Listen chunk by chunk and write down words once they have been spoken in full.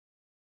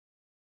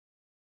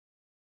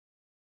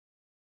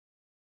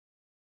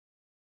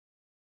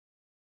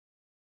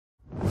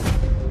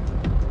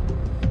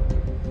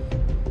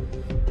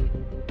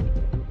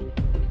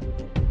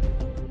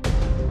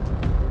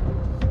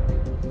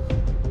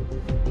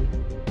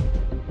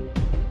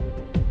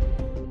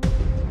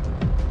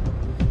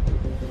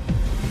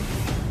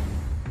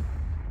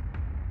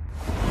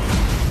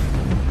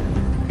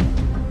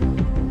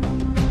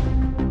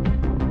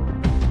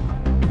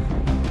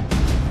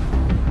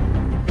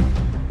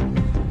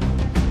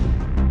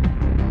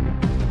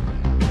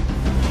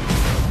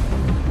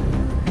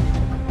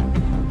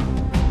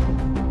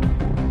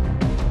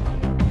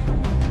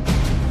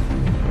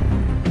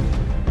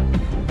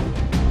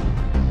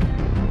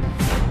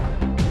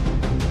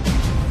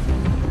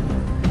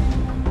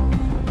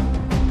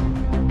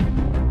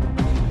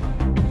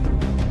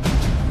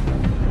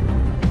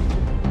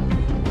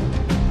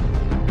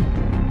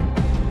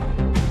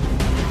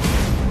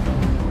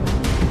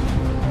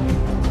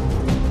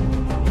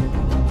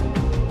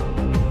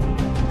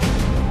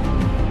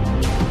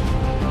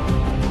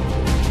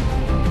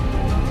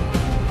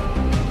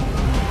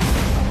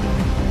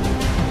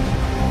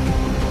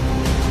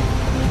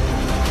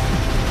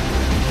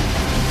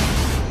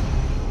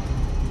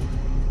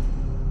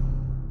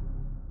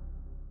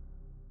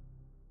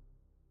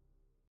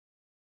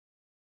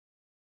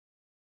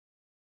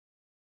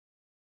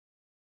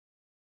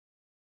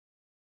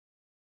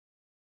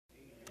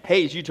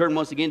Hey, as you turn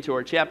once again to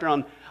our chapter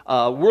on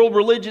world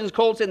religions,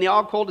 cults, and the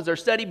occult is our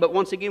study, but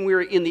once again we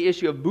are in the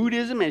issue of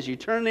Buddhism. As you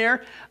turn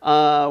there,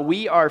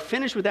 we are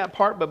finished with that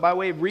part, but by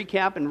way of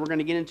recap, and we're going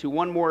to get into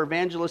one more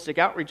evangelistic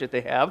outreach that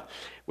they have,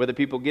 whether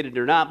people get it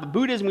or not. But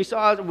Buddhism, we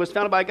saw, was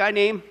founded by a guy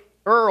named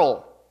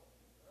Earl.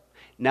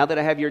 Now that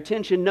I have your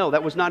attention, no,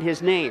 that was not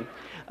his name.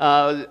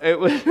 It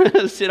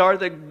was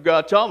Siddhartha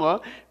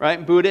Gautama,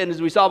 right? Buddha, and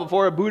as we saw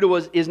before,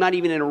 Buddha is not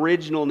even an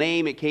original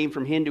name. It came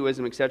from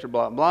Hinduism, etc.,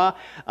 blah,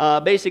 blah.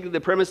 Basically,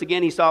 the premise,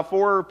 again, he saw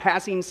 4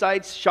 passing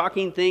sights,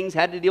 shocking things,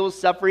 had to deal with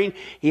suffering.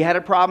 He had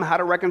a problem how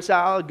to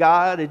reconcile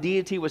God, a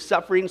deity, with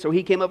suffering, so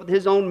he came up with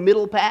his own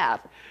middle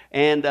path.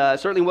 And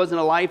certainly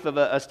wasn't a life of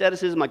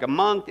asceticism like a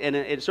monk, and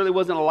it certainly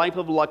wasn't a life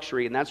of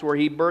luxury. And that's where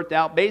he birthed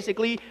out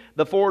basically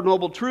the 4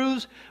 noble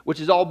truths, which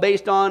is all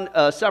based on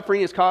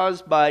suffering is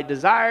caused by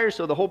desires.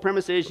 So the whole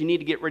premise is you need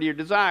to get rid of your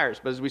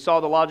desires. But as we saw,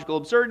 the logical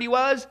absurdity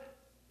was,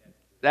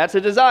 that's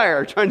a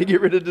desire, trying to get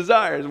rid of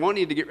desires,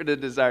 wanting to get rid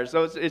of desires.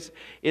 So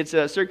it's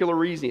a circular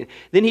reasoning.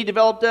 Then he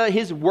developed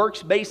his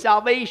works-based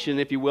salvation,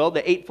 if you will,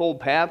 the eightfold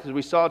path. As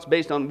we saw, it's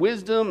based on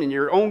wisdom and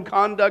your own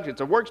conduct.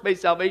 It's a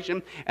works-based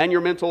salvation and your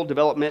mental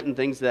development and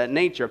things of that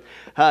nature.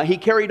 He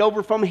carried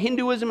over from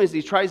Hinduism as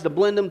he tries to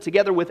blend them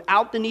together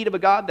without the need of a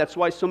God. That's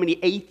why so many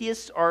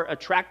atheists are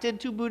attracted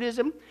to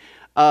Buddhism.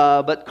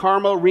 But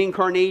karma,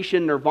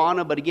 reincarnation,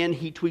 nirvana, but again,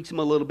 he tweaks them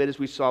a little bit as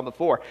we saw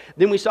before.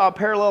 Then we saw a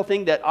parallel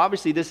thing that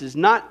obviously this is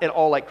not at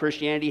all like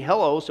Christianity.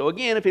 Hello. So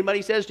again, if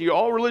anybody says to you,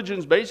 all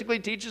religions basically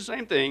teach the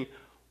same thing,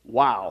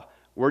 wow.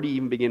 Where do you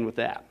even begin with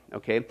that?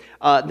 Okay.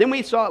 Then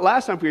we saw,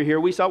 last time we were here,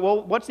 we saw,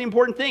 well, what's the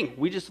important thing?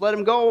 We just let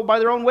them go by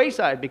their own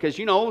wayside because,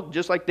 you know,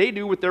 just like they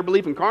do with their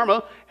belief in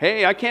karma,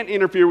 hey, I can't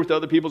interfere with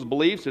other people's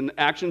beliefs and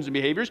actions and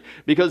behaviors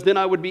because then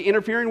I would be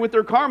interfering with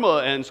their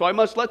karma, and so I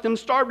must let them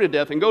starve to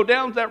death and go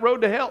down that road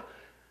to hell.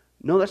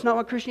 No, that's not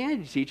what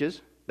Christianity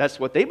teaches. That's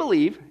what they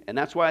believe, and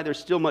that's why there's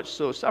still much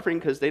so suffering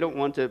because they don't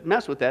want to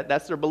mess with that.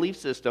 That's their belief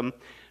system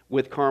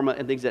with karma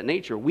and things of that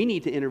nature. We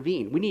need to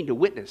intervene. We need to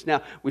witness.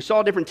 Now, we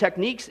saw different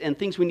techniques and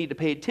things we need to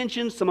pay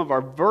attention, some of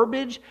our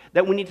verbiage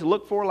that we need to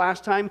look for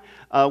last time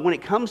when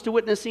it comes to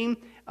witnessing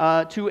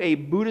to a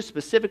Buddhist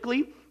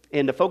specifically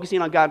and to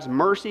focusing on God's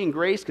mercy and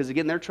grace, because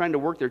again, they're trying to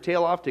work their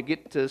tail off to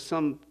get to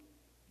some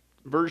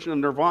version of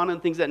nirvana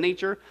and things of that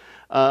nature.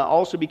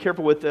 Also be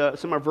careful with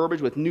some of our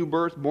verbiage with new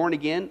birth, born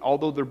again,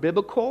 although they're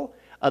biblical.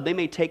 They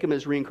may take them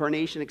as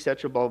reincarnation,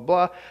 etc., blah,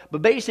 blah, blah.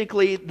 But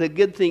basically, the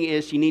good thing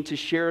is you need to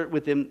share it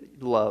with them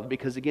love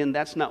because, again,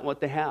 that's not what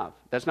they have.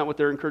 That's not what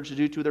they're encouraged to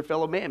do to their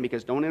fellow man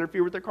because don't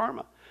interfere with their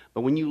karma.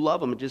 But when you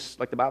love them,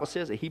 just like the Bible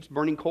says, it heaps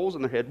burning coals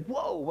in their head.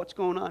 Whoa, what's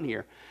going on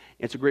here?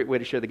 It's a great way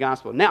to share the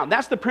gospel. Now,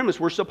 that's the premise.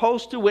 We're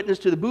supposed to witness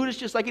to the Buddhists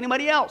just like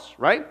anybody else,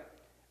 right?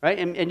 Right?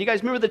 And you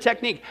guys remember the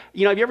technique.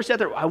 You know, have you ever sat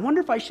there, I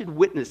wonder if I should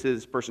witness to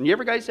this person?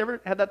 You guys ever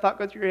had that thought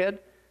go through your head?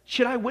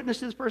 Should I witness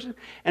to this person?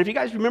 And if you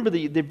guys remember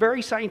the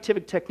very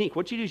scientific technique,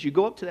 what you do is you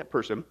go up to that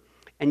person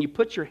and you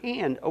put your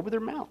hand over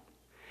their mouth.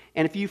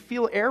 And if you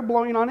feel air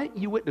blowing on it,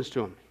 you witness to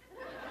them.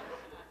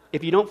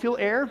 If you don't feel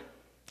air,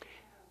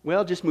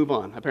 well, just move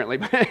on, apparently.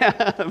 But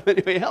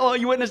anyway, hello,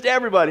 you witness to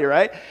everybody,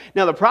 right?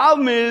 Now, the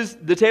problem is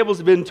the tables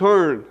have been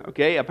turned,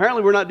 okay?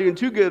 Apparently, we're not doing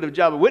too good of a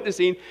job of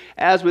witnessing,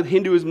 as with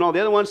Hinduism and all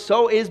the other ones.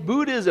 So is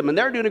Buddhism, and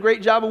they're doing a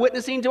great job of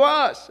witnessing to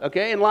us,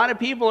 okay? And a lot of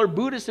people are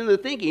Buddhists in their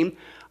thinking,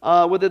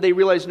 whether they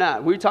realize or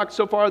not. We talked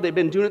so far, they've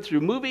been doing it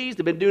through movies,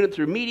 they've been doing it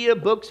through media,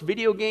 books,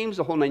 video games,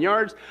 the whole 9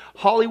 yards.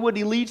 Hollywood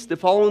elites, they're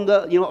following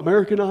the,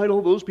 American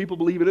Idol, those people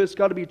believe in it, it's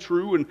got to be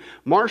true. And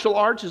martial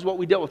arts is what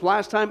we dealt with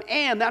last time.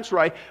 And that's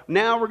right,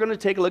 now we're going to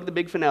take a look at the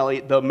big finale,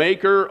 the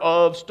maker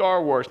of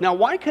Star Wars. Now,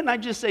 why couldn't I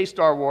just say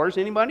Star Wars?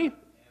 Anybody?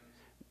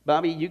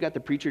 Bobby, you got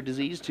the preacher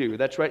disease too.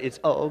 That's right, it's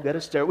all got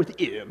to start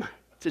with M.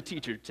 It's a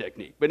teacher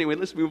technique. But anyway,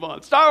 let's move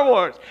on. Star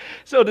Wars.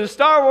 So does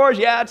Star Wars,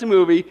 yeah, it's a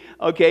movie,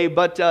 okay,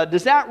 but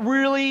does that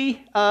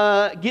really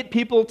get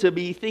people to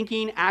be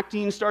thinking,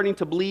 acting, starting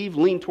to believe,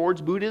 lean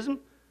towards Buddhism,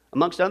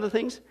 amongst other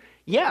things?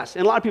 Yes,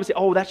 and a lot of people say,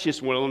 oh, that's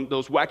just one of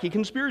those wacky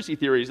conspiracy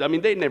theories. I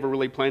mean, they never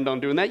really planned on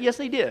doing that. Yes,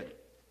 they did.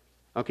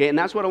 Okay, and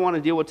that's what I want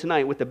to deal with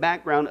tonight with the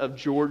background of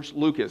George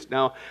Lucas.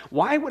 Now,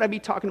 why would I be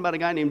talking about a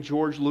guy named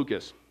George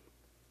Lucas?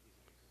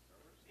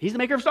 He's the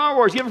maker of Star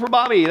Wars. Give it for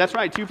Bobby. That's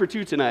right, 2 for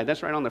 2 tonight.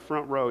 That's right on the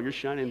front row. You're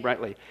shining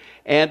brightly.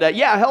 And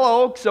yeah,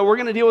 hello. So we're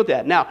going to deal with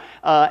that. Now,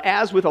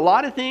 as with a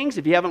lot of things,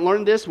 if you haven't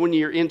learned this, when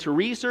you're into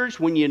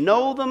research, when you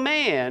know the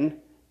man,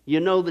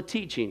 you know the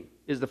teaching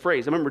is the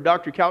phrase. I remember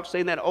Dr. Couch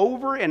saying that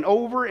over and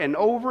over and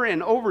over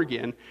and over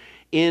again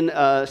in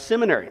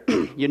seminary.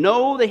 You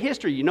know the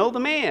history. You know the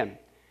man.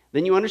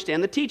 Then you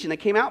understand the teaching that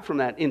came out from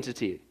that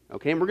entity.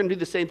 Okay, and we're going to do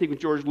the same thing with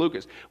George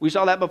Lucas. We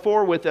saw that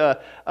before with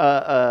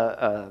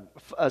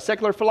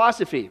secular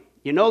philosophy.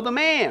 You know the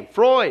man,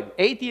 Freud,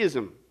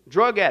 atheism,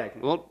 drug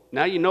addict. Well,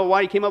 now you know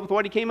why he came up with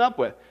what he came up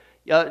with.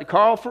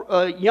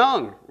 Carl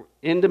Jung,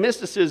 into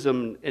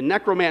mysticism and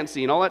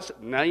necromancy and all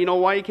that. Now you know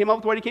why he came up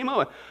with what he came up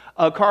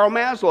with. Carl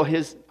Maslow,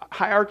 his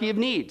hierarchy of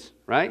needs,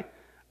 right?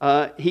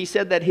 He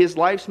said that his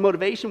life's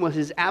motivation was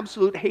his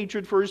absolute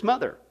hatred for his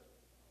mother.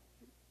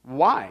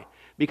 Why?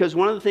 Because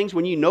one of the things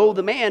when you know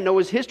the man, know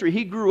his history,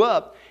 he grew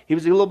up, he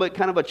was a little bit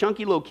kind of a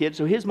chunky little kid,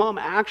 so his mom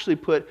actually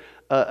put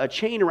a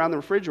chain around the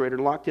refrigerator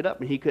and locked it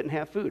up, and he couldn't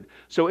have food.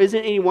 So isn't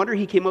it any wonder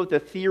he came up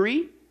with a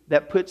theory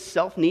that puts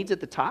self-needs at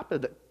the top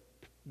of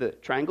the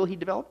triangle he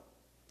developed?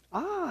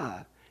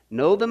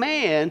 Know the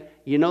man,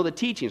 you know the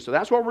teaching. So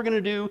that's what we're going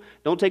to do.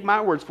 Don't take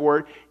my words for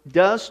it.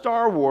 Does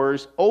Star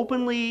Wars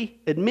openly,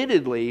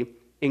 admittedly,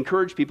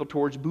 encourage people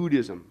towards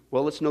Buddhism?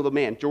 Well, let's know the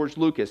man, George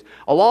Lucas.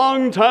 A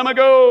long time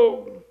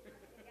ago,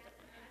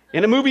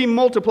 in a movie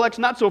multiplex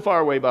not so far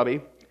away, Bobby,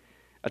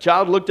 a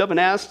child looked up and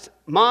asked,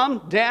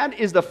 Mom, Dad,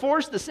 is the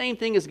Force the same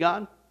thing as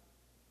God?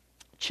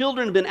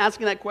 Children have been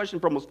asking that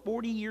question for almost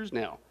 40 years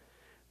now.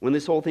 When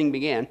this whole thing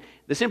began.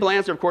 The simple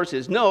answer, of course,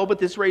 is no, but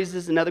this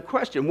raises another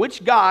question.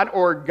 Which God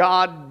or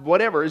God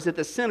whatever is at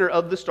the center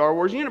of the Star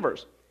Wars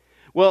universe?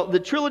 Well, the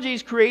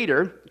trilogy's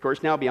creator, of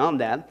course, now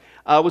beyond that,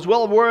 was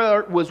well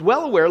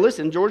aware,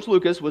 listen, George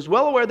Lucas was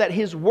well aware that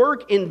his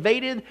work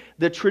invaded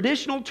the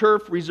traditional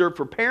turf reserved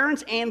for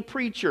parents and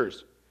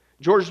preachers.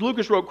 George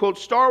Lucas wrote, quote,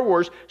 Star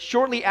Wars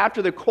shortly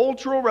after the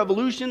Cultural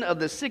Revolution of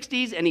the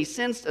 60s, and he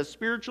sensed a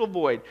spiritual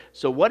void.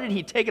 So what did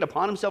he take it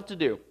upon himself to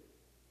do?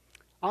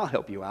 I'll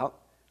help you out.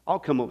 I'll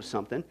come up with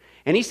something.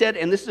 And he said,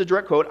 and this is a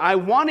direct quote, I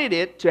wanted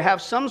it to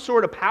have some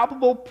sort of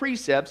palpable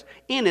precepts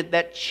in it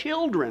that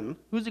children,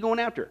 who's he going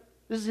after?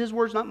 This is his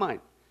words, not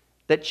mine.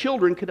 That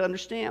children could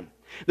understand.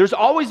 There's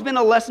always been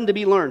a lesson to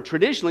be learned.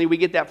 Traditionally, we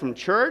get that from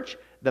church,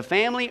 the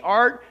family,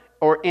 art,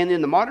 and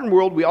in the modern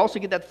world, we also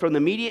get that from the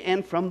media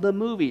and from the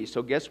movies.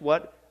 So guess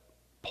what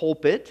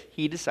pulpit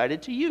he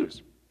decided to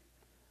use?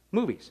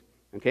 Movies,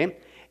 okay?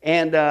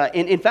 And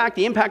in fact,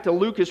 the impact of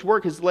Lucas'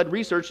 work has led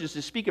researchers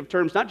to speak of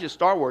terms not just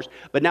Star Wars,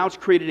 but now it's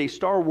created a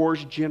Star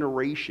Wars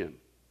generation.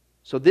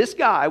 So this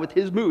guy with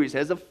his movies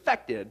has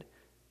affected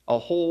a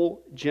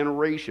whole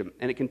generation,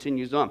 and it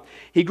continues on.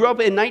 He grew up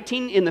in the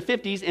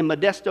 50s in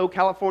Modesto,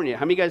 California.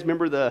 How many of you guys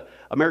remember the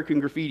American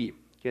Graffiti?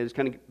 Okay, it's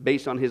kind of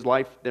based on his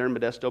life there in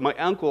Modesto. My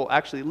uncle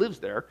actually lives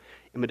there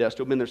in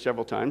Modesto, been there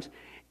several times.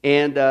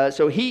 And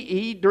so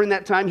he during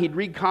that time, he'd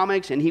read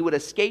comics and he would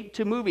escape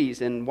to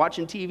movies and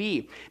watching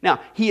TV. Now,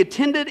 he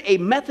attended a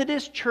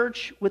Methodist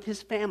church with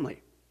his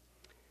family.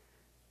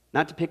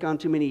 Not to pick on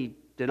too many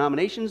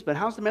denominations, but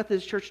how's the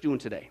Methodist church doing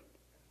today?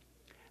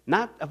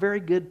 Not a very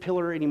good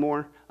pillar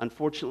anymore,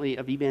 unfortunately,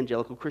 of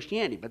evangelical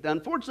Christianity. But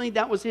unfortunately,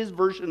 that was his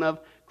version of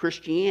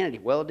Christianity.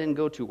 Well, it didn't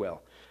go too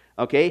well.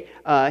 Okay?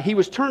 He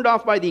was turned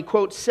off by the,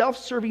 quote,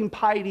 self-serving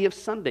piety of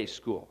Sunday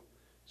school.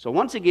 So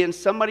once again,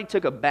 somebody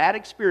took a bad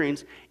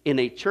experience in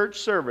a church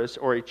service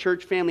or a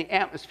church family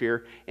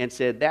atmosphere and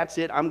said, that's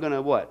it, I'm going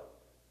to what?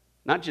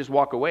 Not just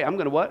walk away, I'm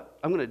going to what?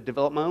 I'm going to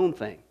develop my own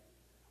thing.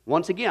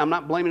 Once again, I'm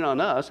not blaming it on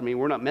us. I mean,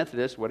 we're not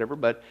Methodists, whatever,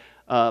 but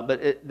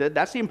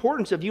that's the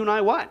importance of you and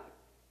I what?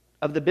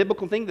 Of the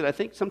biblical thing that I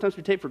think sometimes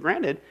we take for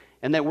granted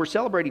and that we're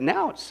celebrating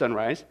now at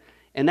Sunrise,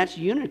 and that's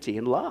unity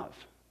and love,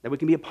 that we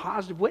can be a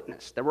positive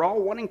witness, that we're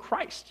all one in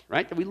Christ,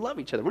 right? That we love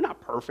each other. We're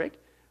not perfect.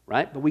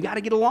 Right? But we got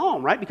to get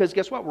along, right? Because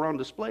guess what? We're on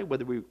display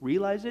whether we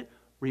realize it,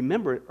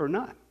 remember it, or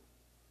not.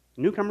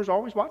 Newcomers are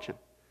always watching.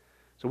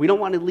 So we don't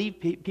want to leave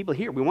people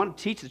here. We want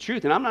to teach the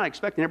truth. And I'm not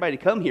expecting everybody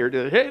to come here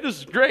to, hey, this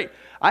is great.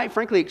 I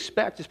frankly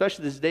expect,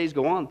 especially as days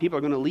go on, people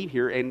are going to leave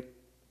here and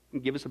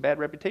give us a bad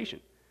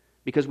reputation.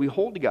 Because we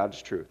hold to God's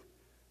truth,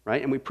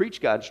 right? And we preach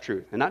God's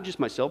truth. And not just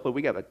myself, but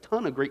we got a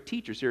ton of great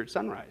teachers here at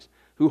Sunrise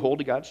who hold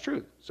to God's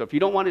truth. So if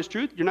you don't want His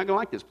truth, you're not going to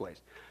like this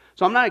place.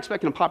 So I'm not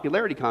expecting a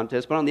popularity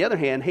contest, but on the other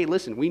hand, hey,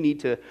 listen, we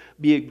need to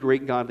be a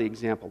great godly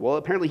example. Well,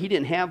 apparently he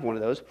didn't have one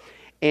of those.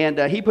 And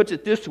he puts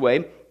it this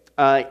way,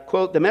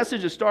 quote, the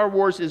message of Star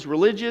Wars is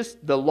religious.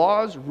 The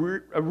laws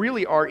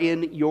really are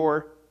in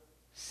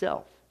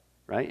yourself,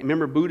 right?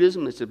 Remember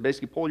Buddhism is to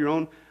basically pull your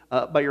own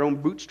by your own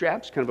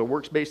bootstraps, kind of a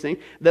works-based thing.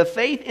 The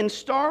faith in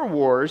Star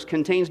Wars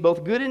contains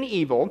both good and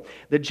evil.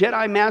 The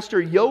Jedi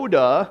Master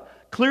Yoda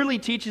clearly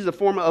teaches a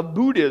form of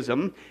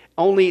Buddhism.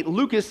 Only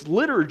Lucas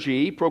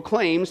liturgy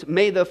proclaims,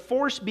 may the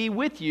Force be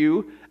with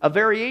you, a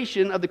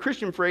variation of the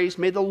Christian phrase,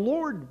 may the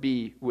Lord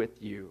be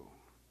with you.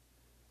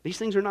 These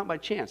things are not by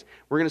chance.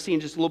 We're going to see in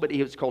just a little bit,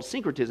 it's called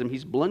syncretism.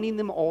 He's blending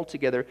them all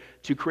together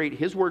to create,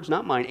 his words,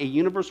 not mine, a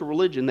universal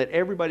religion that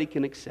everybody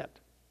can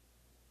accept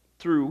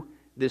through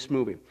this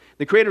movie.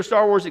 The creator of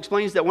Star Wars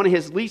explains that one of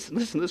his least,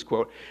 listen to this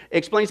quote,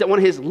 explains that one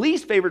of his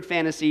least favorite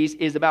fantasies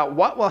is about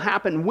what will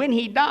happen when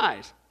he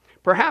dies.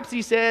 Perhaps,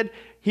 he said,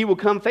 he will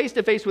come face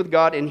to face with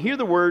God and hear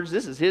the words,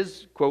 this is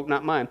his quote,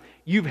 not mine,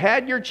 you've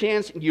had your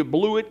chance, you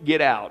blew it,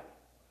 get out.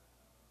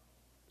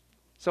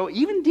 So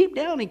even deep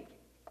down, he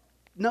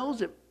knows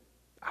that,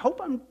 I hope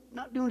I'm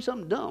not doing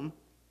something dumb.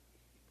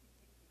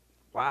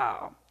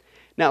 Wow.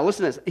 Now,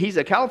 listen to this. He's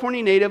a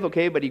California native,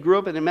 okay, but he grew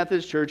up in a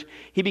Methodist church.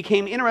 He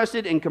became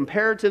interested in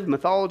comparative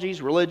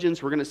mythologies,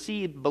 religions. We're going to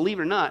see, believe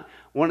it or not,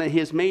 one of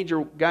his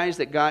major guys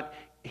that got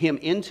him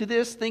into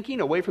this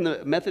thinking away from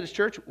the Methodist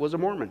church was a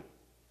Mormon.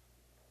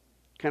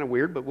 kind of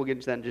weird, but we'll get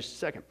into that in just a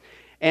second.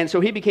 And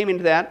so he became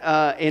into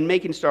that in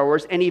making Star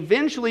Wars, and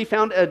eventually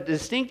found a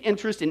distinct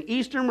interest in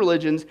Eastern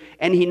religions,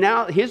 and he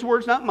now, his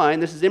words, not mine,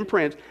 this is in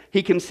print,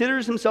 he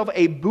considers himself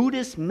a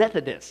Buddhist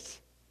Methodist.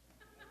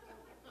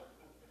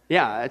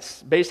 Yeah,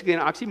 it's basically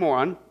an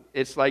oxymoron.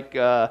 It's like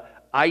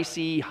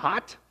icy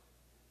hot,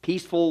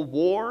 peaceful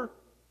war,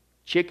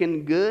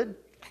 chicken good.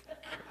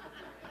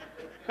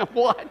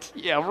 What?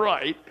 Yeah,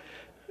 right.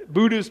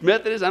 Buddhist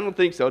Methodist? I don't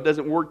think so. It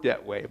doesn't work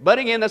that way. But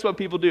again, that's what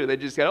people do. They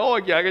just go, oh,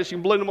 yeah, I guess you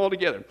can blend them all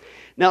together.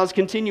 Now, let's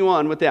continue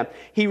on with that.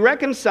 He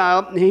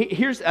reconciled,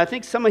 here's, I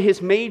think, some of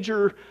his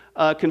major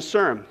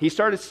concern. He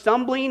started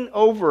stumbling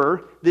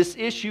over this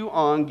issue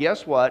on,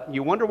 guess what?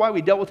 You wonder why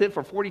we dealt with it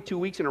for 42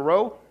 weeks in a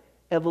row?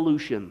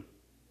 Evolution.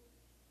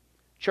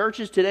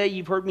 Churches today,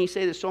 you've heard me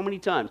say this so many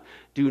times,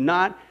 do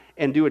not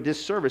and do a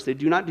disservice. They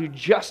do not do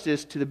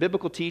justice to the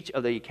biblical teach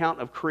of the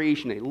account of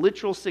creation, a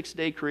literal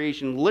 6-day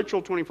creation,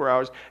 literal 24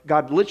 hours.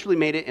 God literally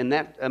made it in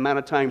that amount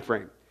of time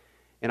frame.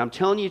 And I'm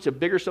telling you, it's a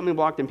bigger stumbling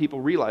block than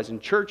people realize.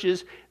 And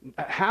churches,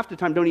 half the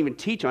time, don't even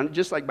teach on it,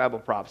 just like Bible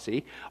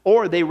prophecy.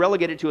 Or they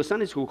relegate it to a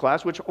Sunday school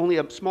class, which only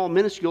a small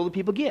minuscule of the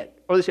people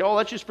get. Or they say, oh,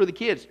 that's just for the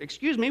kids.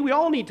 Excuse me, we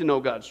all need to know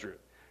God's truth.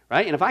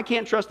 Right? And if I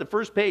can't trust the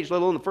first page,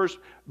 let alone the first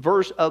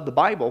verse of the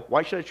Bible,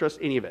 why should I trust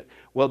any of it?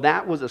 Well,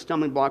 that was a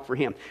stumbling block for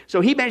him. So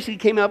he basically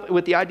came up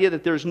with the idea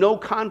that there's no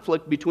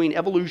conflict between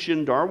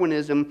evolution,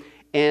 Darwinism,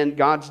 and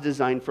God's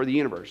design for the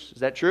universe.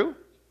 Is that true?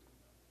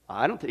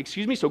 I don't think,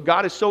 excuse me, so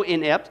God is so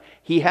inept,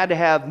 he had to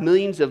have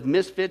millions of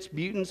misfits,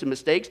 mutants, and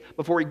mistakes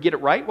before he'd get it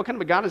right? What kind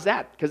of a God is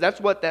that? Because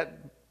that's what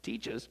that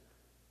teaches.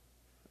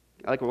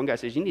 I like when one guy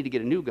says, you need to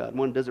get a new God.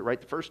 One does it right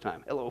the first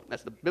time. Hello,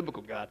 that's the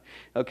biblical God.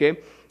 Okay?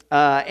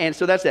 And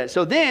so that's that.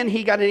 So then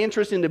he got an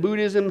interest into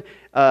Buddhism,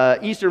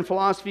 Eastern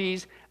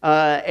philosophies,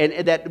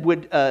 and that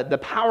would the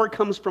power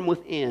comes from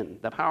within,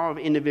 the power of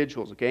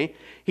individuals, okay?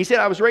 He said,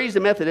 I was raised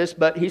a Methodist,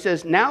 but he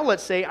says, now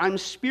let's say I'm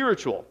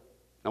spiritual.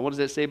 Now what does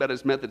that say about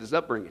his Methodist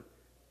upbringing?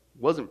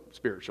 Wasn't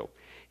spiritual.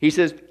 He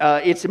says,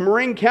 it's in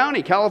Marin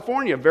County,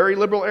 California, very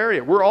liberal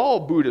area. We're all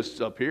Buddhists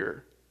up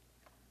here.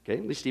 Okay,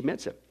 at least he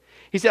admits it.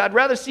 He said, I'd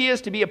rather see us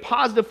to be a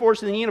positive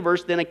force in the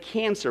universe than a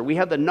cancer. We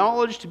have the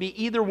knowledge to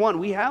be either one.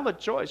 We have a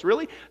choice.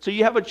 Really? So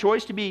you have a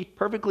choice to be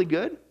perfectly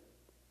good?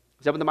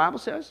 Is that what the Bible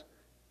says?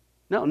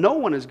 No, no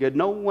one is good.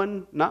 No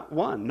one, not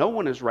one. No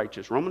one is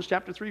righteous. Romans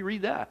chapter 3,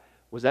 read that.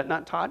 Was that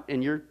not taught?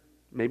 And you're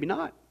maybe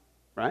not,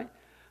 right?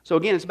 So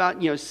again, it's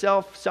about,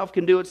 self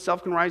can do it,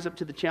 self can rise up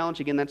to the challenge.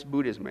 Again, that's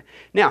Buddhism.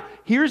 Now,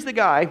 here's the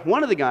guy,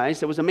 one of the guys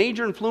that was a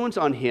major influence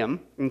on him,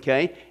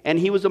 okay, and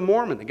he was a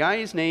Mormon. The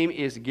guy's name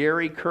is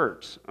Gary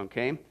Kurtz,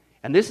 okay?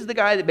 And this is the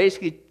guy that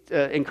basically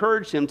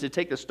encouraged him to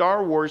take the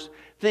Star Wars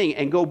thing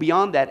and go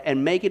beyond that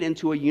and make it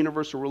into a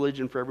universal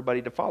religion for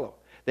everybody to follow.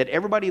 That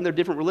everybody in their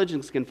different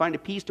religions can find a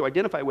piece to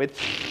identify with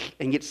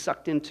and get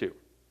sucked into,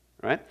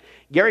 all right?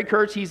 Gary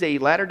Kurtz, he's a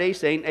Latter-day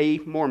Saint, a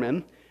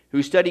Mormon,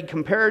 who studied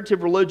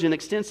comparative religion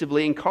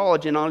extensively in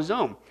college and on his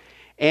own.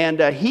 And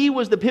he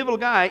was the pivotal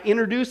guy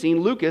introducing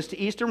Lucas to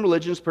Eastern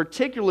religions,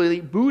 particularly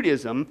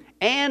Buddhism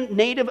and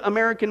Native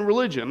American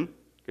religion,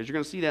 because you're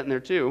going to see that in there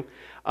too,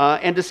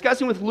 and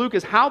discussing with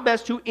Lucas how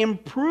best to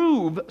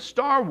improve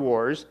Star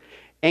Wars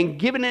and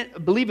giving it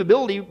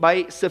believability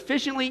by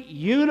sufficiently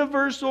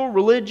universal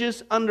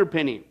religious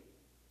underpinning.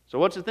 So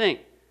what's the thing?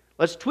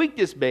 Let's tweak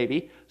this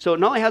baby so it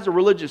not only has a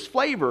religious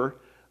flavor,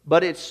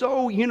 but it's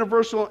so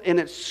universal in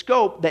its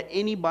scope that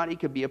anybody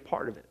could be a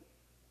part of it.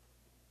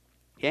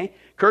 Okay?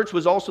 Kurtz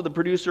was also the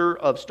producer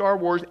of Star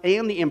Wars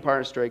and The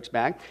Empire Strikes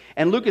Back.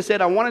 And Lucas said,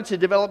 I wanted to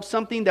develop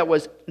something that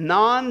was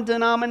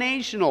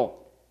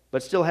non-denominational,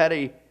 but still had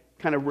a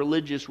kind of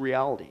religious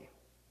reality.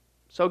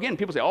 So again,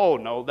 people say, oh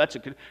no,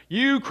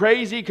 you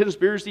crazy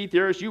conspiracy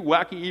theorists, you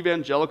wacky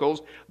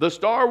evangelicals, the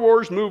Star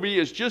Wars movie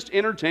is just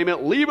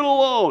entertainment, leave it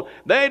alone.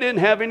 They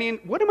didn't have any,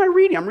 what am I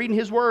reading? I'm reading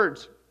his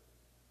words.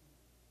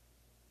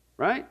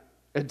 Right?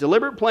 A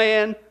deliberate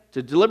plan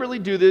to deliberately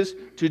do this,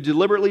 to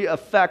deliberately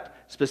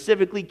affect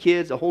specifically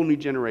kids, a whole new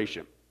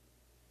generation,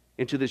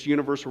 into this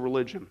universal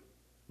religion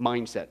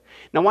mindset.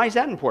 Now, why is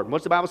that important?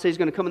 What's the Bible say is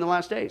going to come in the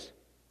last days?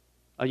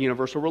 A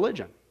universal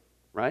religion,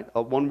 right?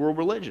 A one world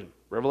religion.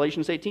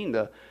 Revelation 18,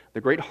 the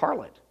great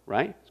harlot,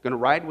 right? It's going to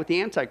ride with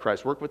the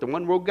Antichrist, work with the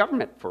one world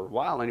government for a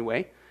while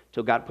anyway,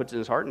 until God puts it in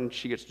his heart and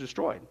she gets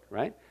destroyed,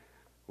 right?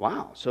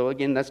 Wow. So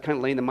again, that's kind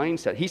of laying the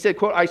mindset. He said,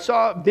 quote, I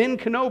saw Ben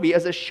Kenobi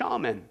as a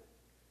shaman.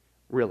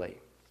 Really?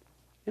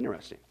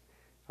 Interesting.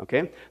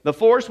 Okay? The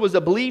Force was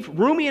a belief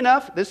roomy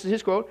enough, this is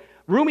his quote,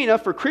 roomy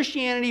enough for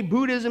Christianity,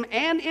 Buddhism,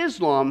 and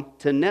Islam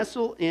to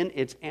nestle in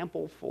its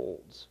ample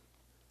folds.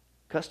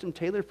 Custom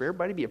tailored for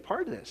everybody to be a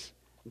part of this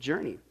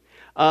journey.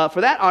 For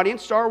that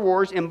audience, Star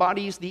Wars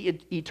embodies the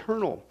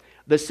eternal.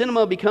 The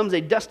cinema becomes a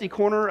dusty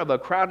corner of a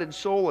crowded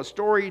soul. A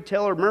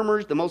storyteller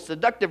murmurs the most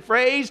seductive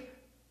phrase,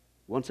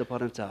 once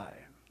upon a time.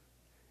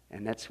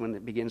 And that's when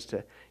it begins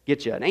to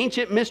get you. An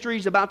ancient mystery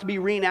is about to be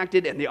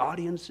reenacted, and the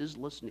audience is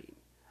listening.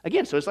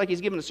 Again, so it's like he's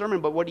giving a sermon,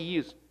 but what do you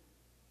use?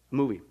 A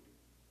movie.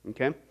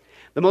 Okay?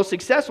 The most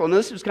successful, and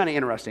this was kind of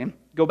interesting,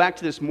 go back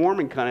to this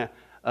Mormon kind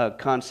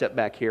concept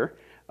back here.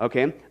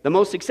 Okay, the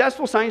most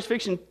successful science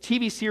fiction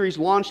TV series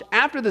launched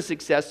after the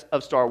success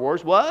of Star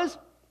Wars was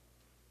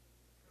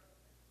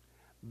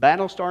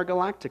Battlestar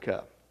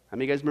Galactica. How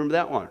many of you guys remember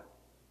that one?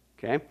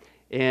 Okay,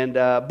 and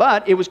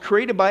but it was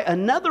created by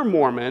another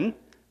Mormon,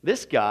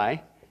 this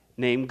guy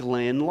named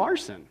Glenn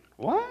Larson.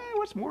 Why?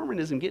 What's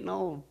Mormonism getting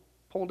all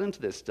pulled into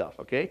this stuff?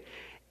 Okay,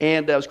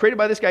 and it was created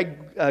by this guy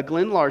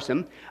Glenn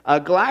Larson.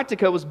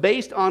 Galactica was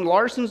based on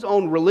Larson's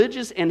own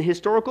religious and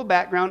historical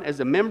background as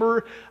a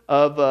member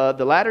of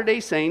the Latter-day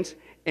Saints,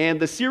 and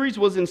the series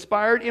was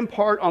inspired in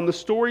part on the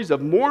stories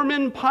of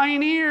Mormon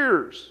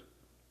pioneers.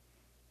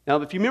 Now,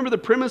 if you remember the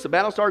premise of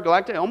Battlestar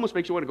Galactica, it almost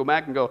makes you want to go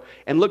back and go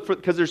and look for,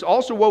 because there's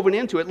also woven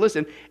into it,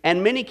 listen,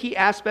 and many key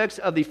aspects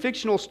of the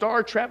fictional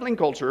star traveling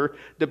culture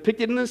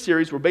depicted in the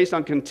series were based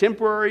on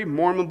contemporary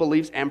Mormon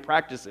beliefs and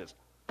practices.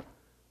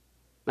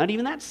 Not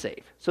even that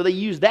safe. So they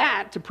used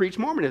that to preach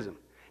Mormonism.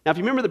 Now, if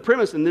you remember the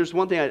premise, and there's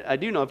one thing I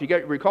do know, if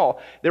you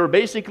recall, they were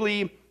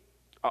basically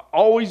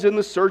always in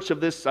the search of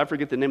this, I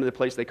forget the name of the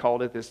place they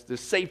called it, this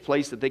safe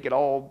place that they could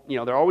all,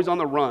 they're always on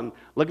the run,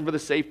 looking for the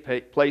safe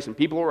place, and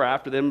people were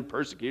after them,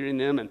 persecuting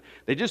them, and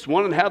they just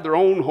wanted to have their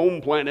own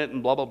home planet,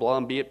 and blah, blah, blah,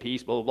 and be at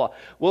peace, blah, blah, blah.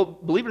 Well,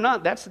 believe it or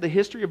not, that's the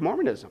history of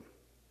Mormonism.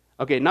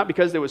 Okay, not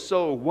because it was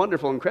so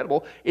wonderful and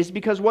incredible, it's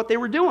because what they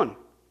were doing.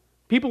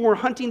 People were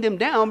hunting them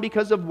down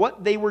because of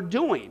what they were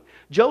doing.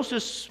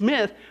 Joseph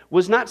Smith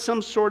was not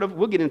some sort of,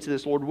 we'll get into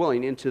this, Lord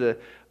willing, into the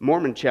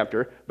Mormon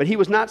chapter, but he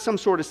was not some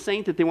sort of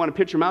saint that they want to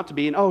picture him out to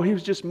be, and he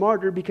was just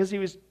martyred because he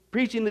was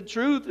preaching the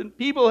truth, and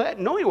people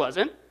had, no, he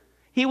wasn't.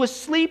 He was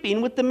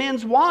sleeping with the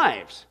men's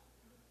wives.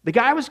 The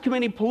guy was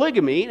committing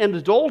polygamy and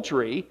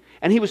adultery,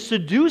 and he was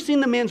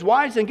seducing the men's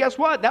wives, and guess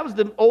what? That was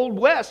the Old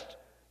West.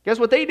 Guess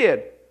what they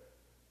did?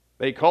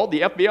 They called the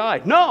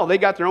FBI. No, they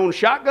got their own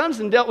shotguns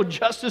and dealt with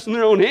justice in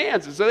their own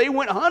hands. And so they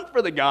went hunt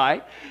for the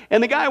guy.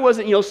 And the guy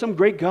wasn't, some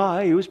great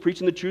guy who was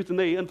preaching the truth, and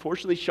they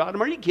unfortunately shot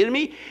him. Are you kidding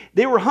me?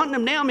 They were hunting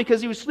him down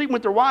because he was sleeping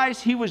with their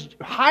wives. He was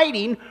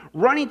hiding,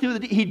 running through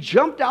he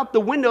jumped out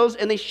the windows,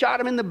 and they shot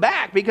him in the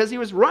back because he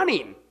was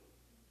running.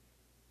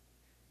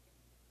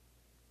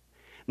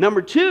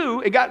 Number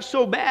two, it got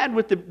so bad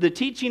with the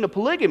teaching of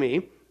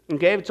polygamy,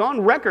 okay, it's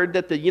on record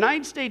that the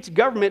United States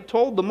government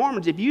told the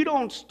Mormons, if you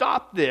don't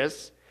stop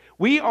this,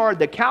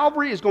 the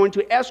cavalry is going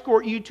to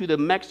escort you to the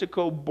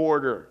Mexico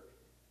border.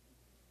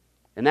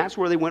 And that's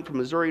where they went from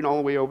Missouri and all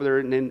the way over there,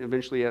 and then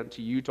eventually out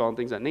to Utah and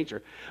things of that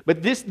nature.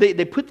 But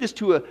they put this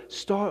to a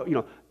star,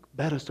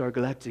 Battlestar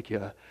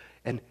Galactica,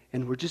 and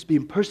we're just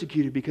being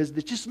persecuted because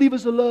they just leave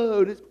us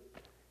alone.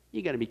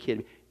 You got to be kidding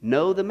me.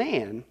 Know the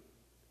man.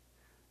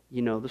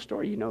 You know the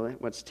story. You know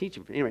what's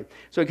teaching. Anyway,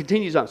 so it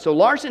continues on. So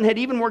Larson had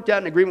even worked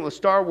out an agreement with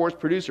Star Wars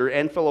producer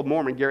and fellow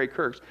Mormon Gary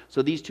Kurtz.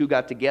 So these two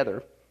got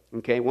together.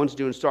 Okay, one's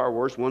doing Star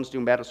Wars, one's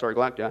doing Battlestar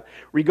Galactica,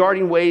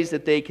 regarding ways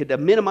that they could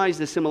minimize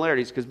the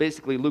similarities, because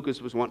basically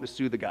Lucas was wanting to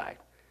sue the guy.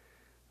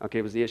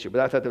 Okay, was the issue,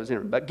 but I thought that was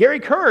interesting. But Gary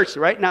Kurtz,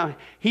 right now,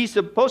 he's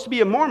supposed to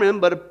be a Mormon,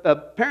 but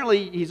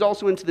apparently he's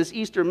also into this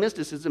Eastern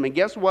mysticism, and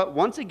guess what?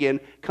 Once again,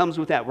 comes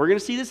with that. We're going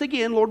to see this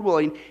again, Lord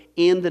willing,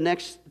 in the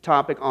next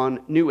topic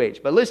on New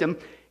Age. But listen,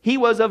 he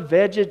was a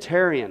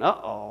vegetarian.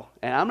 Uh-oh.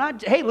 And I'm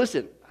not, hey,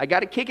 listen, I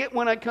got to kick it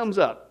when it comes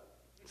up.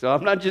 So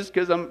I'm not just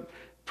because I'm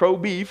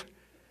pro-beef.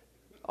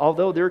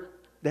 Although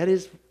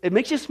it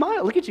makes you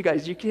smile. Look at you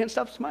guys. You can't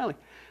stop smiling.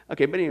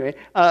 Okay, but anyway,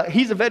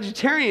 he's a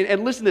vegetarian.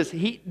 And listen to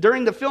this.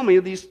 During the filming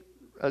of these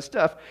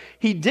stuff,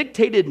 he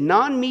dictated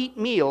non-meat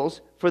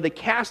meals for the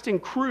cast and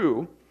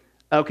crew,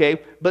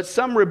 okay, but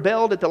some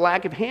rebelled at the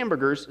lack of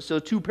hamburgers, so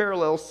two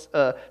parallel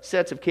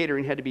sets of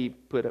catering had to be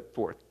put up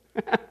forth.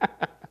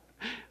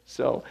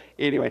 So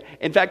anyway,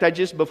 in fact,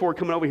 before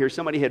coming over here,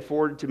 somebody had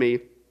forwarded to me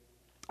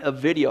a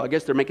video. I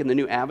guess they're making the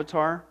new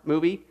Avatar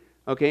movie,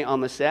 okay,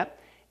 on the set.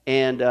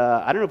 And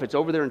I don't know if it's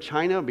over there in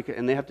China,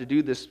 and they have to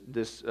do this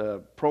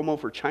promo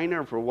for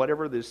China or for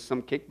whatever. There's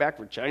some kickback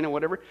for China,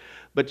 whatever.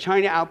 But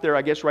China out there,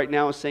 I guess right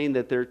now, is saying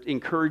that they're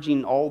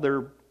encouraging all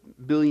their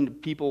billion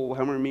people,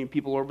 however many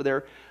people over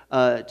there,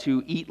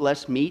 to eat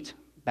less meat,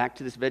 back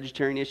to this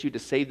vegetarian issue, to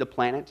save the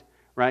planet.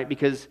 Right?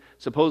 Because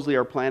supposedly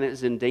our planet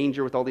is in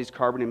danger with all these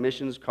carbon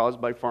emissions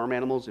caused by farm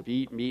animals if you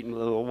eat meat and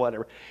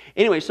whatever.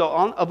 Anyway, so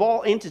of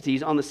all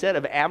entities on the set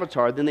of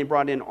Avatar, then they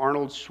brought in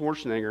Arnold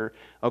Schwarzenegger,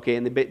 okay,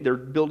 and they're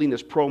building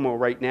this promo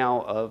right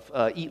now of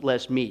eat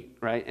less meat,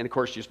 right? And of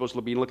course, you're supposed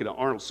to be looking at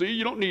Arnold. See,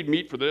 you don't need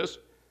meat for this.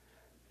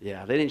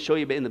 Yeah, they didn't show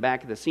you, but in the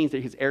back of the scenes,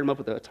 he's aired him up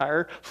with a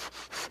tire,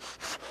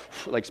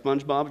 like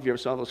SpongeBob, if you ever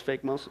saw those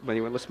fake muscles. But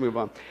anyway, let's move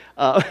on.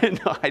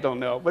 No, I don't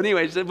know. But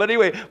anyway,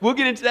 we'll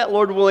get into that,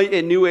 Lord willing,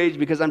 in New Age,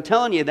 because I'm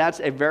telling you, that's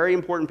a very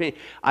important thing.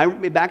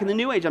 Back in the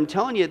New Age, I'm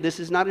telling you, this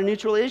is not a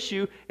neutral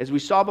issue. As we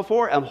saw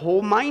before, a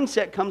whole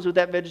mindset comes with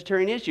that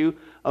vegetarian issue.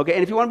 Okay,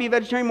 and if you want to be a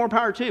vegetarian, more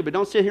power too. But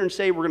don't sit here and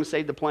say we're going to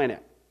save the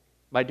planet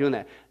by doing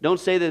that. Don't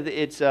say that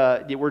it's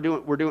we're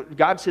doing.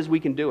 God says we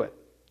can do it.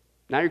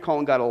 Now you're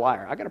calling God a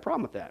liar. I got a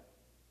problem with that.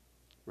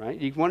 Right?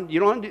 You don't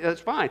want to do,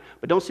 that's fine.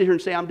 But don't sit here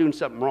and say I'm doing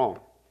something wrong.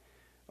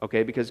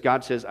 Okay? Because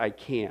God says I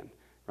can.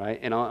 right?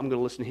 And I'm going to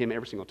listen to him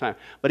every single time.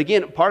 But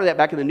again, part of that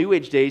back in the New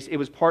Age days, it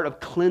was part of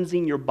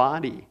cleansing your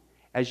body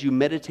as you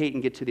meditate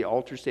and get to the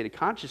altered state of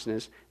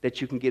consciousness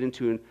that you can get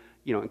into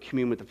and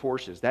commune with the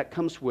forces. That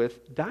comes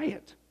with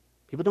diet.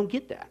 People don't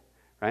get that,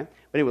 right?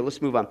 But anyway,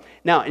 let's move on.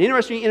 Now, an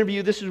interesting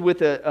interview. This is with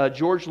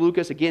George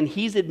Lucas. Again,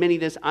 he's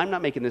admitting this. I'm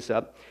not making this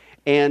up.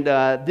 And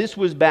this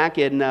was back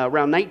in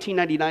around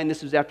 1999.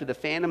 This was after The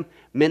Phantom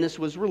Menace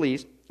was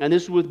released. And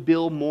this was with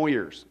Bill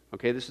Moyers.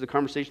 Okay, this is the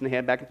conversation they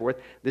had back and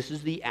forth. This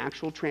is the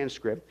actual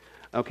transcript.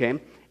 Okay,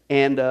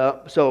 and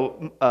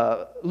so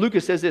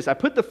Lucas says this: I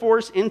put the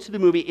Force into the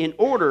movie in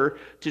order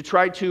to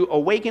try to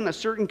awaken a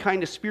certain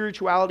kind of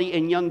spirituality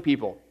in young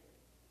people.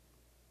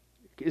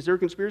 Is there a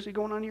conspiracy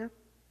going on here?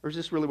 Or is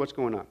this really what's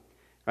going on?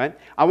 Right?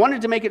 I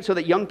wanted to make it so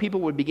that young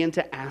people would begin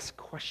to ask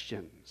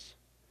questions.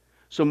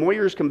 So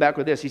Moyers come back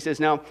with this. He says,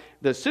 now,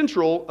 the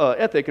central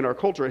ethic in our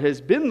culture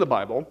has been the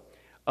Bible.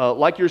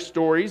 Like your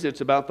stories,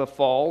 it's about the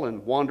fall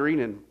and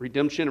wandering and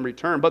redemption and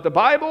return. But the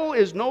Bible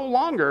is no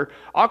longer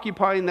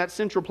occupying that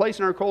central place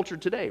in our culture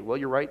today. Well,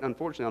 you're right,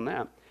 unfortunately, on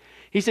that.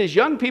 He says,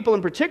 young people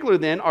in particular,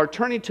 then, are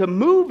turning to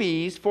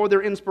movies for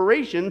their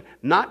inspiration,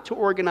 not to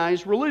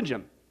organized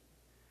religion.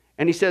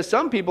 And he says,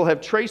 some people have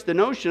traced the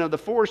notion of the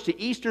Force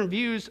to Eastern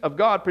views of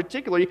God,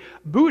 particularly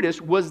Buddhist.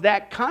 Was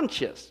that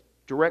conscious?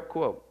 Direct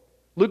quote.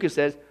 Lucas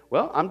says,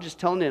 well, I'm just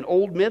telling an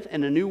old myth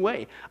in a new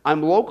way.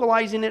 I'm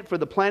localizing it for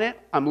the planet.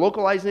 I'm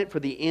localizing it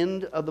for the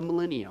end of the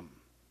millennium.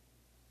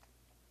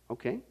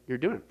 Okay, you're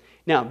doing it.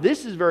 Now,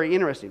 this is very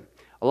interesting.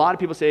 A lot of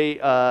people say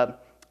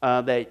that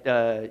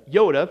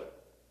Yoda,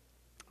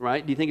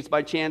 right? Do you think it's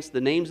by chance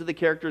the names of the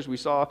characters we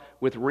saw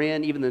with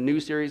Ren, even the new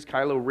series,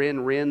 Kylo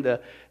Ren,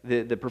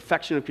 the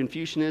perfection of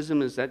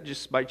Confucianism, is that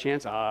just by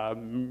chance?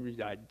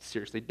 I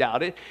seriously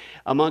doubt it.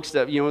 Amongst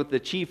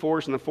the Chi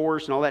Force and the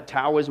Force and all that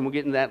Taoism, we'll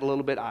get into that a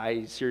little bit.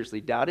 I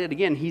seriously doubt it.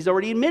 Again, he's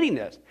already admitting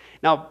this.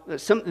 Now,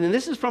 and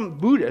this is from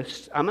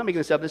Buddhists. I'm not making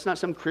this up. This is not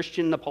some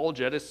Christian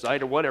apologetics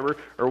site or whatever,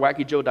 or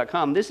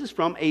wackyjoe.com. This is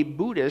from a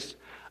Buddhist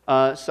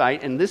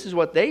site, and this is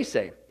what they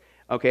say.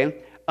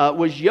 Okay?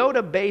 Was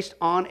Yoda based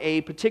on a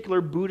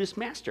particular Buddhist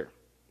master,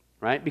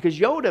 right? Because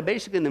Yoda,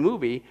 basically in the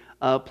movie,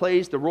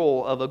 plays the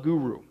role of a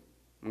guru.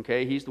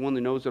 Okay, he's the one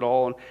that knows it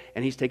all,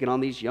 and he's taking on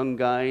these young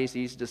guys,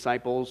 these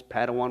disciples,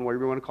 Padawan,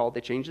 whatever you want to call it.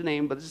 They changed the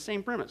name, but it's the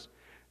same premise.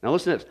 Now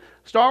listen to this.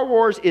 Star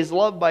Wars is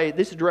loved by,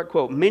 this is a direct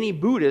quote, many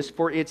Buddhists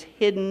for its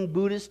hidden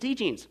Buddhist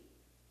teachings.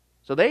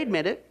 So they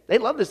admit it. They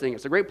love this thing.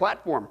 It's a great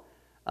platform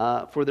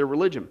for their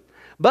religion.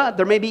 But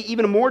there may be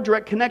even a more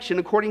direct connection.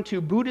 According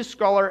to Buddhist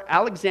scholar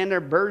Alexander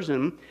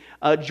Berzin,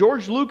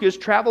 George Lucas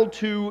traveled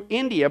to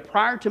India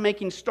prior to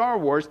making Star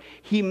Wars.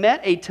 He met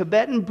a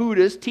Tibetan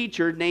Buddhist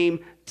teacher named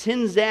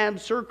Tenzab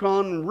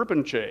Serkon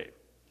Rinpoche.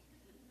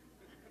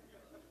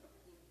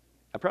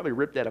 I probably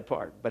ripped that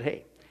apart, but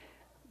hey,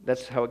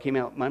 that's how it came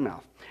out of my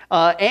mouth.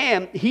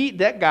 And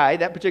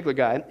that particular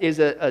guy, is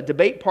a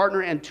debate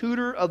partner and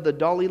tutor of the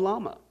Dalai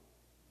Lama.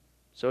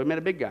 So he met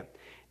a big guy.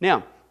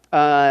 Now,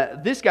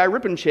 this guy,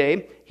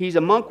 Rinpoche, he's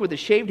a monk with a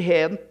shaved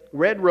head,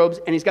 red robes,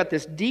 and he's got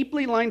this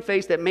deeply lined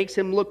face that makes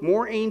him look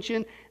more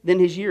ancient than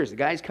his years. The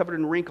guy's covered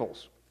in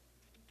wrinkles.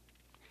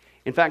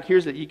 In fact, I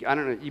don't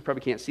know, you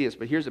probably can't see this,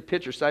 but here's a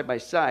picture side by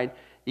side.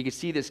 You can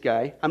see this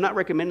guy. I'm not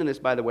recommending this,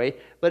 by the way,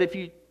 but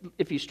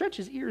if you stretch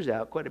his ears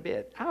out quite a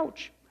bit,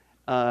 ouch,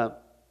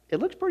 it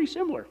looks pretty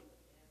similar.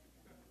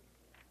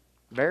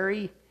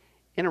 Very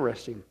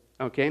interesting,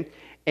 okay?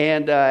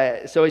 And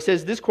so he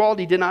says, this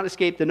quality did not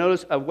escape the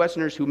notice of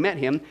Westerners who met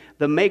him.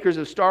 The makers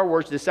of Star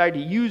Wars decided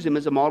to use him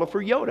as a model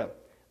for Yoda,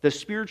 the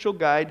spiritual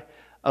guide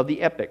of the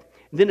epic.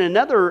 Then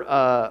another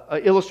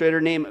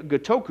illustrator named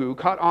Gotoku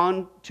caught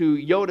on to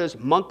Yoda's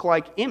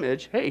monk-like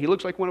image. Hey, he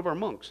looks like one of our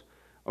monks,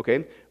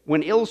 okay,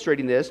 when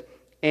illustrating this.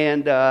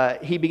 And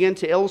he began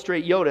to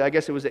illustrate Yoda. I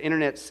guess it was an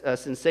internet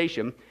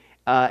sensation.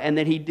 And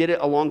then he did it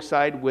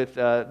alongside with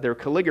their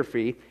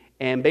calligraphy.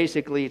 And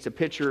basically, it's a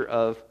picture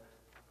of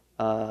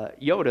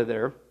Yoda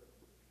there,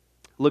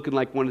 looking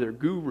like one of their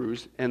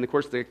gurus. And, of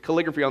course, the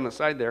calligraphy on the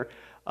side there,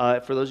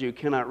 for those of you who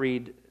cannot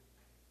read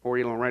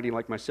Oriental writing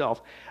like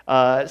myself,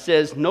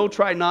 says, no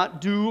try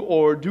not, do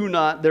or do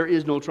not, there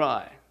is no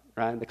try,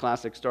 right? The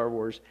classic Star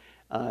Wars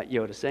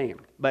Yoda saying.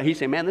 But he's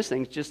saying, man, this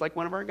thing's just like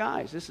one of our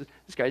guys. This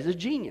guy's a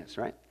genius,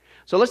 right?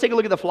 So let's take a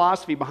look at the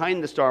philosophy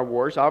behind the Star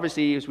Wars.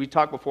 Obviously, as we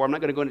talked before, I'm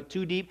not going to go into it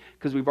too deep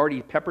because we've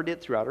already peppered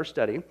it throughout our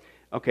study.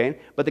 Okay,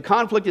 but the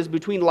conflict is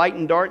between light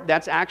and dark.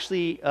 That's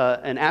actually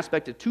an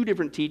aspect of two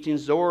different teachings.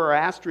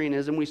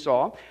 Zoroastrianism, we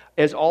saw,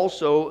 as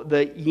also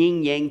the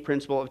yin-yang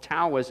principle of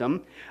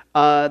Taoism.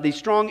 The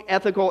strong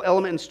ethical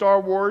element in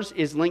Star Wars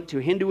is linked to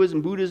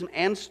Hinduism, Buddhism,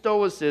 and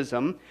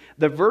Stoicism.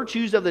 The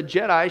virtues of the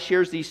Jedi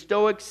shares the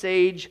Stoic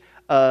sage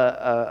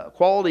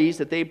qualities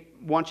that they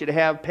want you to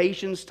have: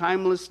 patience,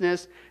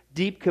 timelessness,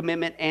 deep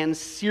commitment, and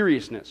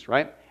seriousness,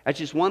 right? That's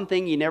just one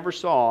thing you never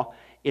saw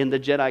in the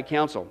Jedi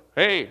Council.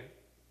 Hey,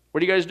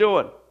 what are you guys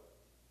doing?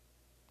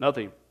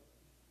 Nothing.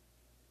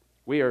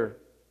 We are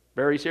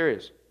very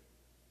serious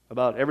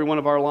about every one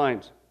of our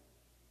lines.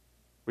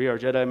 We are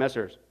Jedi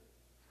messers.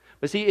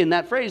 But see, in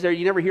that phrase there,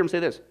 you never hear them say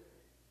this.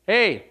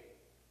 Hey,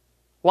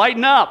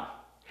 lighten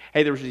up.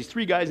 Hey, there was these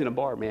 3 guys in a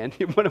bar, man.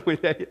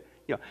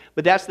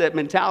 But that's that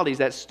mentality, is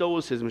that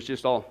stoicism is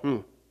just all,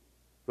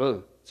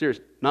 serious.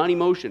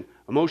 Non-emotion,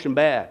 emotion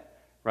bad,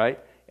 right?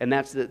 And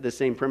that's the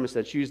same premise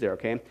that's used there,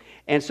 okay?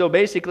 And so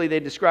basically they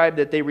describe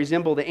that they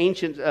resemble the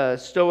ancient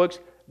Stoics,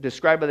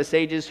 described by the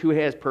sages, who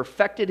has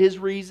perfected his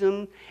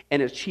reason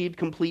and achieved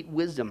complete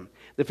wisdom.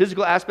 The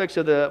physical aspects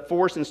of the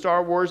Force in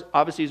Star Wars,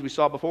 obviously, as we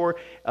saw before,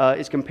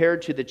 is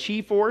compared to the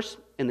Chi Force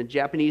in the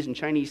Japanese and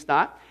Chinese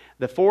thought.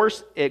 The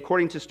Force,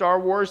 according to Star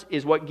Wars,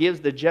 is what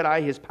gives the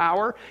Jedi his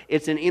power.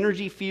 It's an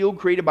energy field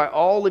created by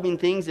all living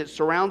things. It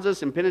surrounds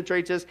us and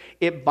penetrates us.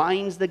 It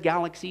binds the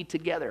galaxy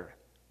together.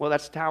 Well,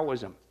 that's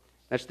Taoism.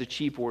 That's the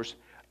Chi Force,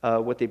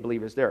 what they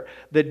believe is there.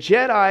 The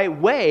Jedi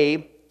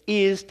way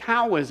is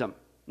Taoism.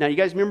 Now, you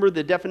guys remember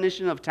the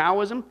definition of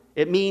Taoism?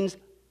 It means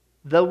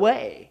the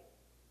way.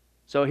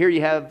 So here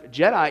you have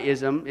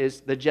Jediism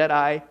is the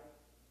Jedi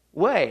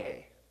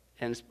way.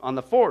 And it's on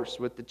the Force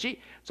with the Chi.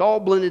 It's all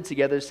blended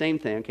together, same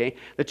thing, okay?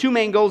 The 2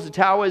 main goals of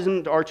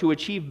Taoism are to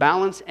achieve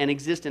balance and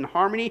exist in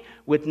harmony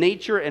with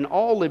nature and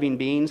all living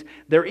beings.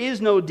 There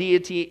is no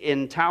deity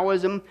in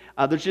Taoism.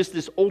 There's just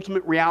this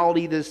ultimate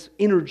reality, this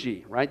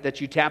energy, right, that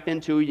you tap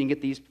into. You can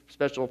get these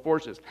special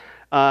forces.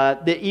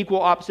 The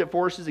equal opposite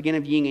forces, again,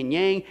 of yin and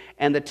yang.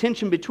 And the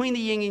tension between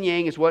the yin and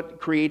yang is what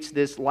creates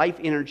this life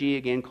energy,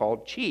 again,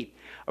 called Qi.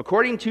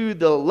 According to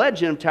the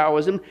legend of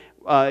Taoism,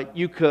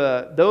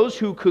 those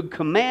who could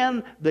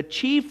command the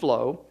Qi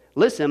flow,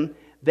 listen,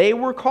 they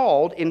were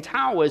called in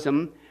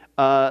Taoism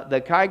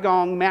the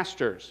Caigong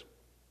Masters.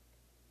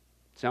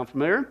 Sound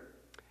familiar?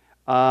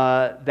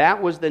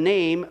 That was the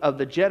name of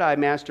the Jedi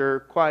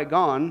Master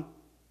Qui-Gon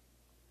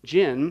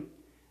Jinn,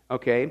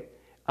 okay,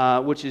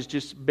 which is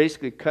just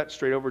basically cut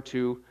straight over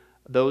to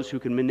those who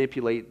can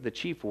manipulate the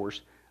Qi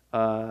Force,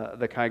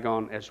 the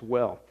Qui-Gon as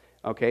well.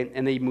 Okay,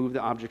 and they move the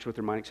objects with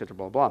their mind, etc.,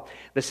 blah, blah.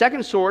 The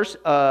second source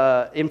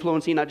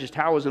influencing not just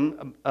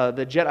Taoism,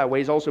 the Jedi way,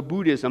 is also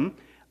Buddhism.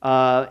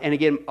 And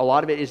again, a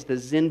lot of it is the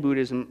Zen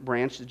Buddhism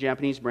branch, the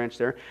Japanese branch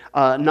there.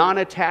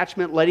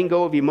 Non-attachment, letting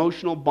go of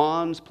emotional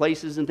bonds,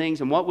 places, and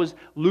things. And what was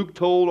Luke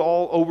told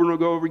all over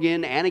and over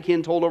again?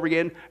 Anakin told over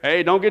again,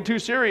 hey, don't get too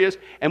serious.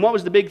 And what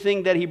was the big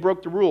thing that he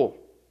broke the rule?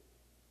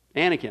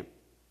 Anakin,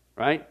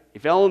 right? He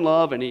fell in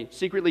love and he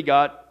secretly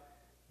got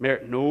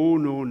married.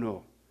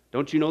 No.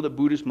 Don't you know that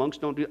Buddhist monks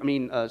don't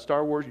do,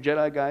 Star Wars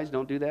Jedi guys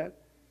don't do that?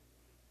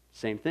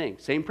 Same thing,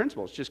 same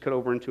principles, just cut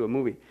over into a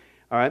movie.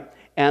 All right?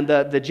 And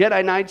the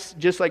Jedi Knights,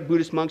 just like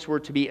Buddhist monks, were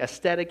to be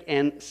ascetic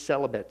and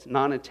celibate,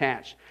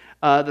 non-attached.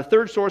 The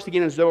third source,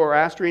 again, is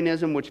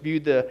Zoroastrianism, which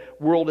viewed the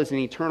world as an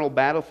eternal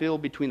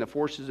battlefield between the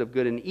forces of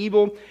good and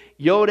evil.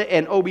 Yoda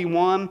and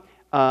Obi-Wan,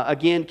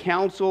 again,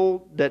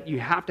 counsel that you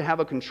have to have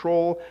a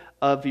control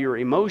of your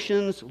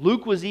emotions.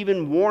 Luke was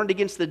even warned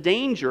against the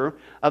danger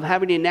of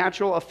having a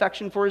natural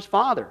affection for his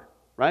father,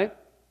 right?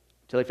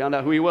 Until they found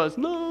out who he was.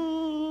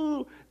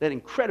 No! That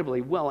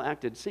incredibly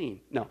well-acted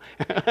scene. No.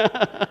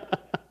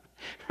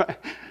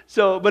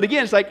 So, but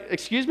again, it's like,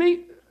 excuse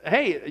me?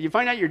 Hey, you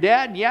find out your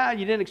dad, yeah,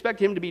 you didn't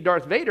expect him to be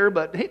Darth Vader,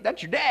 but hey,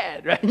 that's your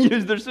dad, right?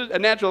 There's a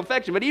natural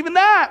affection. But even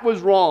that was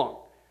wrong.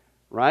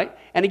 Right?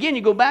 And again,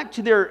 you go back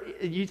to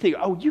you think,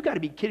 oh, you got to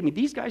be kidding me.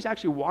 These guys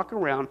actually walk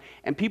around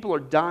and people are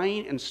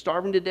dying and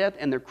starving to death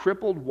and they're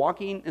crippled,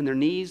 walking in their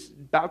knees,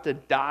 about to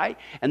die,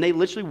 and they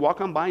literally walk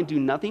on by and do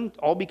nothing,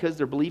 all because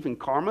their belief in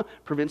karma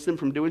prevents them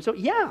from doing so.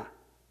 Yeah,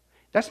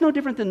 that's no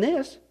different than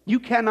this. You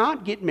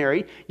cannot get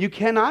married. You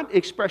cannot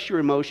express your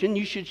emotion.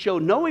 You should show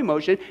no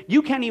emotion.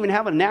 You can't even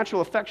have a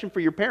natural affection for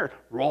your parent.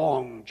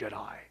 Wrong,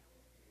 Jedi.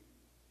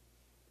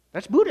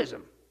 That's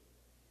Buddhism,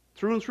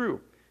 through and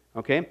through.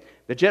 Okay?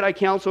 The Jedi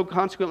Council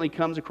consequently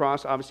comes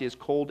across, obviously, as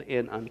cold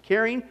and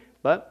uncaring,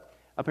 but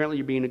apparently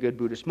you're being a good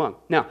Buddhist monk.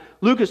 Now,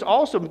 Lucas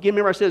also, again,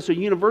 remember I said it's a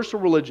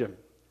universal religion,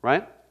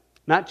 right?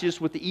 Not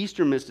just with the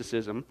Eastern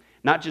mysticism,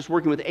 not just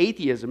working with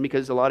atheism,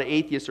 because a lot of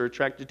atheists are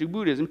attracted to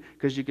Buddhism,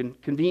 because you can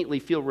conveniently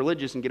feel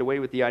religious and get away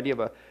with the idea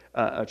of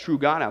a true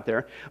God out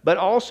there. But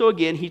also,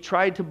 again, he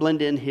tried to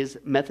blend in his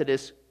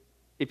Methodist,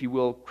 if you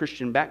will,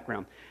 Christian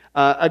background.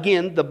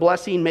 Again, the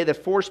blessing, may the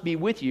force be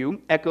with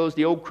you, echoes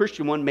the old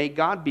Christian one, may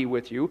God be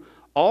with you.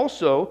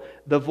 Also,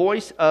 the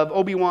voice of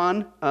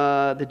Obi-Wan,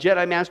 the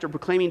Jedi Master,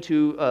 proclaiming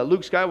to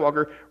Luke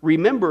Skywalker,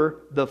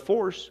 remember, the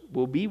force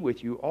will be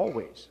with you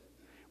always.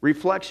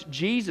 Reflects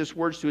Jesus'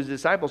 words to his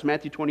disciples,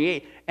 Matthew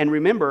 28, and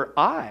remember,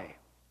 I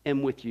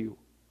am with you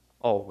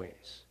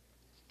always,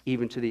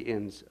 even to the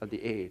ends of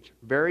the age.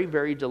 Very,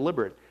 very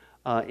deliberate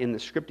in the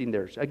scripting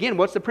there. Again,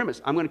 what's the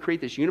premise? I'm going to create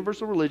this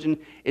universal religion.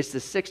 It's the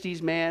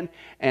 60s, man,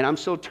 and I'm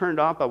so turned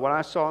off by what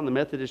I saw in the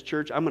Methodist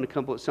Church. I'm going to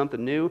come up with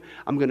something new.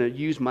 I'm going to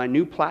use my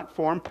new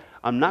platform.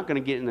 I'm not going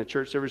to get in the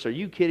church service. Are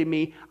you kidding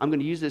me? I'm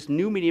going to use this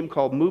new medium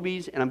called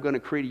movies, and I'm going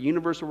to create a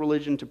universal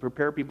religion to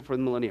prepare people for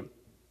the millennium.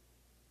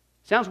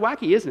 Sounds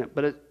wacky, isn't it?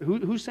 But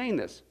who's saying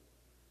this?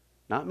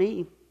 Not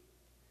me.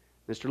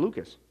 Mr.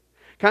 Lucas.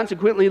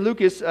 Consequently,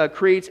 Lucas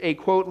creates a,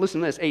 quote,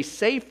 listen to this, a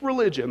safe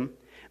religion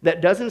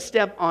that doesn't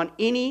step on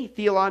any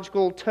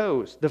theological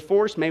toes. The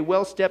Force may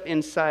well step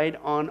inside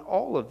on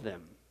all of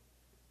them.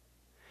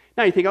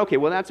 Now you think, okay,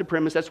 well that's a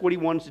premise, that's what he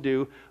wanted to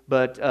do,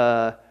 but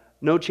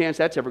no chance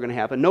that's ever going to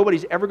happen.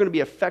 Nobody's ever going to be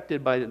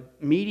affected by the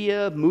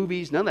media,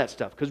 movies, none of that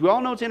stuff, because we all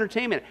know it's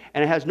entertainment,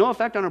 and it has no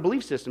effect on our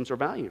belief systems or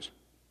values.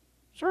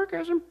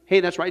 Sarcasm?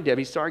 Hey, that's right,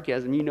 Debbie,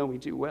 sarcasm, you know me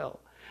too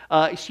well.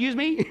 Excuse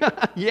me?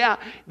 Yeah,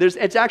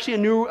 it's actually a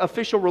new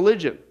official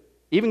religion,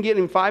 even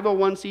getting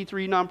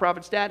 501c3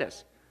 nonprofit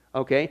status,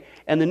 okay?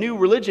 And the new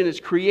religion it's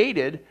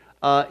created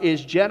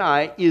is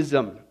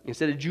Jediism.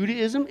 Instead of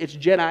Judaism, it's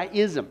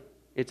Jediism.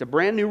 It's a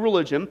brand new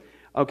religion,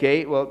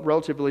 okay, well,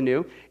 relatively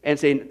new, and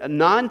it's a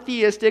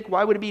non-theistic.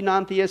 Why would it be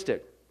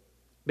non-theistic?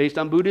 Based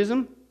on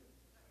Buddhism?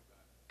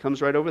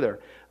 Comes right over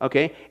there,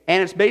 okay?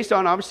 And it's based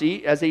on,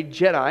 obviously, as a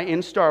Jedi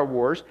in Star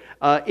Wars.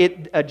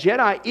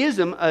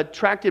 Jediism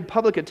attracted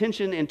public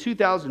attention in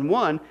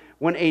 2001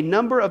 when a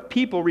number of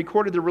people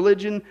recorded the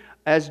religion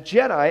as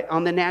Jedi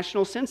on the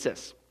national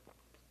census,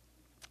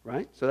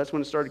 right? So that's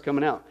when it started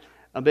coming out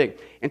big.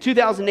 In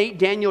 2008,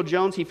 Daniel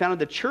Jones, he founded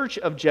the Church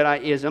of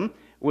Jediism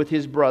with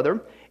his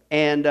brother.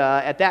 And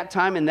at that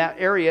time in that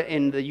area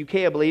in the UK,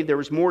 I believe, there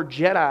was more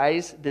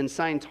Jedis than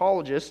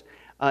Scientologists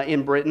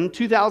in Britain.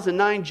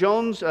 2009,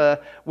 Jones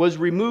was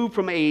removed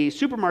from a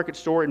supermarket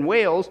store in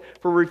Wales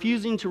for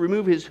refusing to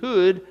remove his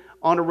hood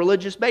on a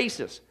religious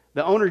basis.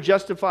 The owner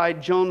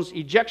justified Jones'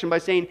 ejection by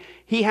saying,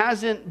 he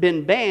hasn't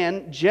been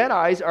banned.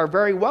 Jedis are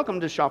very welcome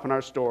to shop in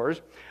our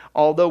stores,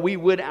 although we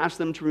would ask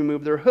them to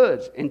remove their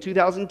hoods. In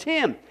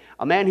 2010,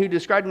 a man who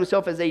described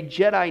himself as a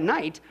Jedi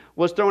Knight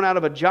was thrown out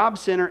of a job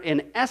center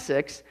in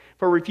Essex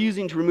for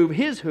refusing to remove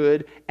his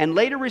hood and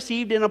later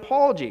received an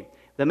apology.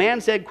 The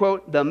man said,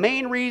 quote, the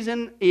main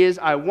reason is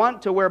I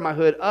want to wear my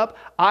hood up.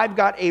 I've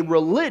got a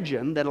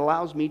religion that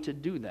allows me to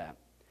do that.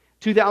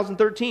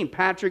 2013,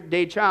 Patrick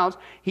Day Childs,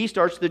 he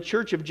starts the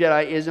Church of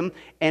Jediism,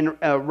 and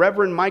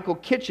Reverend Michael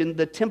Kitchen,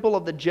 the Temple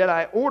of the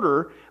Jedi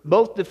Order,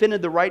 both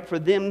defended the right for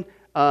them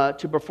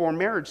to perform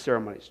marriage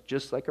ceremonies,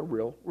 just like a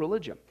real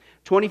religion.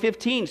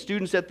 2015,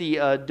 students at the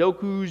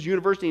Dokuz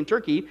University in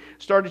Turkey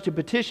started to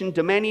petition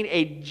demanding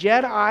a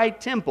Jedi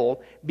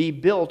temple be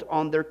built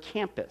on their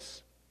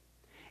campus.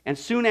 And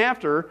soon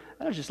after,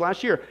 that was just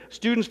last year,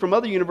 students from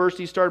other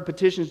universities started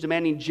petitions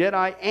demanding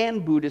Jedi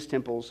and Buddhist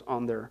temples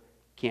on their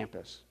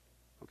campus.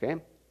 Okay?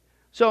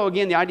 So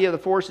again, the idea of the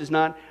Force is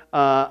not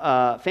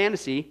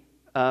fantasy.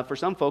 For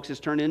some folks, it's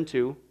turned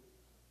into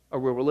a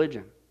real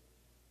religion.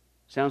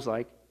 Sounds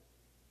like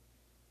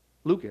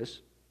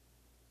Lucas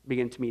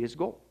began to meet his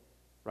goal,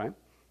 right?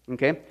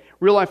 Okay?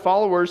 Real-life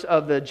followers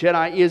of the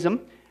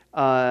Jediism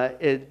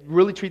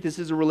really treat this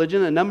as a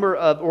religion. A number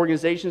of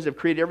organizations have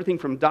created everything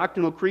from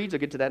doctrinal creeds, I'll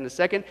get to that in a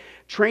second,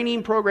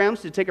 training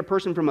programs to take a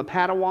person from a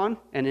Padawan,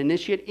 an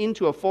initiate,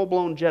 into a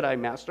full-blown Jedi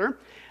Master.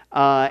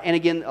 And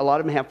again, a lot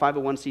of them have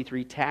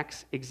 501c3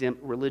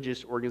 tax-exempt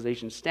religious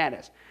organization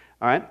status.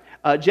 All right?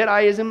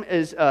 Jediism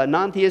is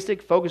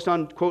non-theistic, focused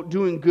on, quote,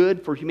 doing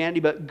good for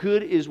humanity, but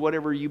good is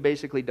whatever you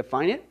basically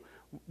define it.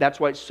 That's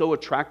why it's so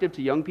attractive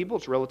to young people.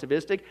 It's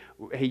relativistic.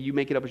 Hey, you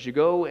make it up as you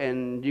go,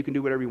 and you can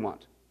do whatever you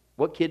want.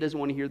 What kid doesn't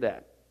want to hear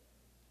that?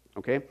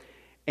 Okay?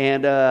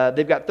 And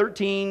they've got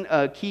 13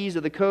 keys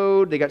of the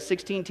code. They got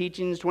 16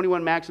 teachings,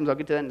 21 maxims. I'll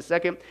get to that in a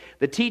second.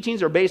 The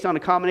teachings are based on a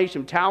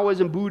combination of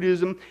Taoism,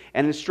 Buddhism,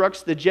 and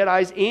instructs the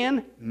Jedis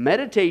in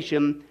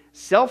meditation,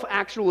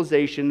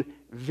 self-actualization,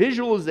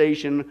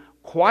 visualization,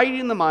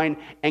 quieting the mind,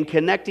 and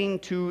connecting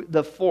to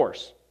the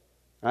Force.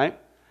 Right?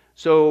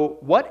 So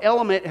what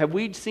element have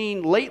we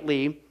seen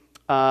lately?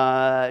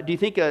 Do you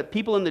think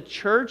people in the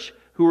church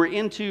who are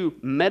into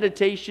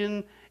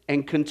meditation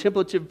and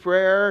contemplative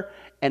prayer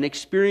and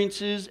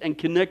experiences and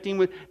connecting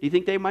with, do you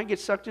think they might get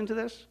sucked into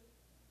this?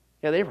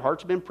 Yeah, their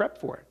hearts have been prepped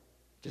for it.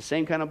 It's the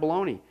same kind of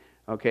baloney,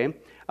 okay?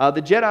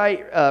 The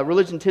Jedi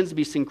religion tends to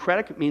be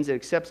syncretic. It means it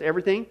accepts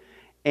everything.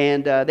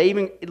 And they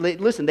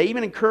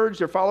even encourage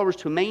their followers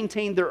to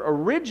maintain their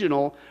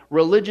original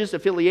religious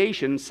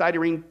affiliation,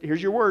 citing,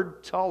 here's your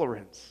word,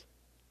 tolerance.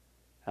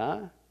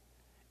 Huh?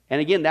 And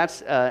again,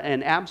 that's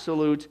an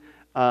absolute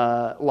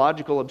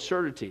logical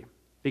absurdity.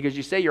 Because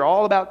you say you're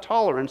all about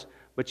tolerance,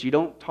 but you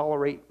don't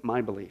tolerate my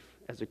belief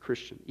as a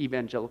Christian,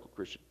 evangelical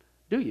Christian.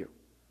 Do you?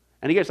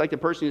 And again, it's like the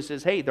person who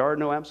says, hey, there are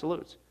no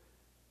absolutes.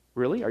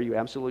 Really? Are you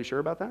absolutely sure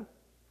about that?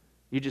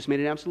 You just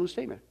made an absolute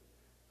statement.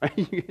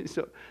 Right?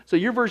 So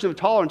your version of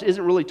tolerance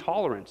isn't really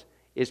tolerance.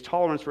 It's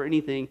tolerance for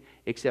anything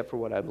except for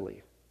what I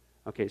believe.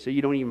 Okay, so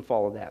you don't even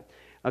follow that.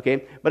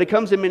 Okay, but it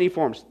comes in many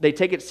forms. They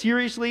take it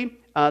seriously.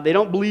 They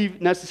don't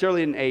believe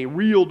necessarily in a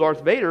real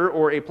Darth Vader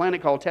or a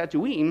planet called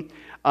Tatooine,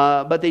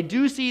 but they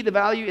do see the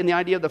value in the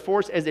idea of the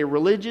Force as a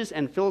religious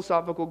and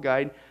philosophical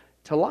guide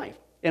to life.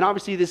 And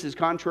obviously this is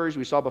contrary, as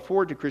we saw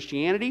before, to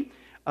Christianity.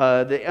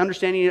 The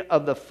understanding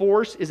of the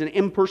Force is an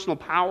impersonal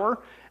power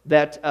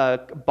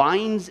that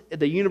binds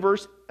the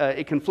universe.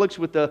 It conflicts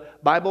with the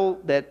Bible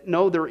that,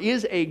 no, there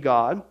is a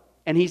God,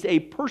 and He's a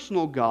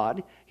personal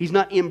God. He's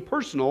not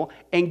impersonal,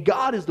 and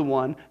God is the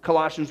one,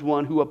 Colossians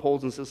 1, who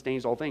upholds and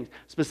sustains all things,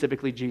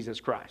 specifically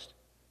Jesus Christ,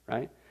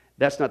 right?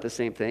 That's not the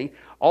same thing.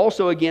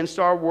 Also, again,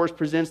 Star Wars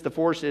presents the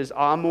Force as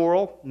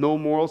amoral, no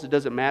morals, it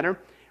doesn't matter,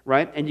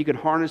 right? And you can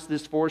harness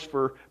this Force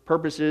for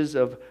purposes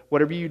of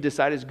whatever you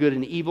decide is good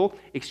and evil.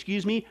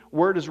 Excuse me,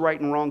 where does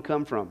right and wrong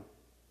come from?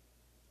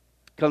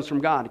 It comes from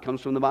God. It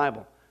comes from the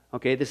Bible.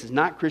 Okay, this is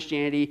not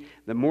Christianity.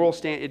 The moral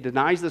stand, it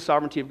denies the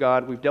sovereignty of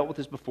God. We've dealt with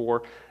this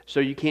before,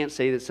 so you can't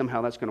say that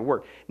somehow that's going to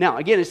work. Now,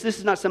 again, this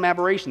is not some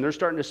aberration. They're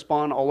starting to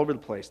spawn all over the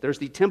place. There's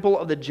the temple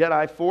of the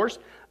Jedi Force,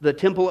 the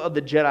temple of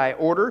the Jedi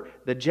Order,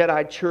 the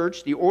Jedi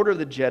Church, the Order of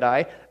the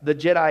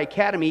Jedi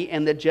Academy,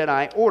 and the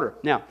Jedi Order.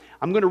 Now,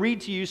 I'm going to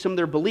read to you some of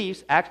their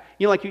beliefs.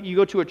 Like you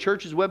go to a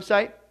church's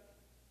website,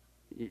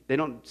 they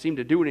don't seem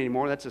to do it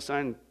anymore. That's a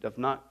sign of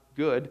not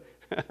good.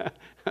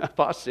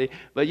 Apostasy.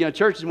 But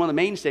church is one of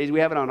the mainstays. We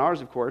have it on ours,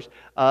 of course.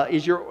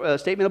 Is your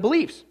statement of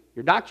beliefs,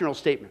 your doctrinal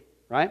statement,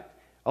 right?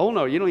 Oh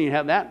no, you don't even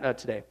have that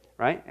today,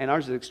 right? And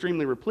ours is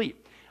extremely replete,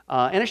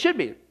 and it should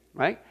be,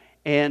 right?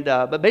 And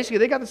but basically,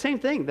 they got the same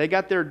thing. They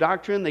got their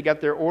doctrine, they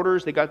got their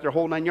orders, they got their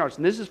whole 9 yards.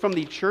 And this is from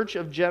the Church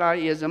of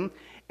Jediism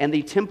and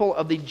the Temple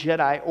of the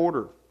Jedi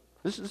Order.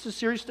 This is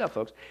serious stuff,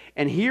 folks.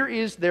 And here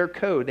is their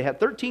code. They have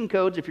 13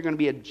 codes if you're going to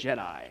be a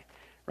Jedi.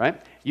 Right?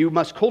 You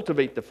must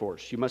cultivate the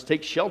Force. You must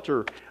take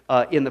shelter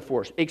in the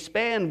Force.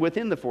 Expand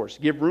within the Force.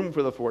 Give room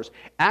for the Force.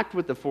 Act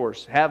with the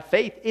Force. Have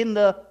faith in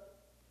the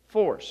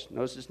Force.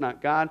 Notice it's not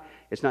God.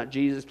 It's not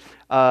Jesus.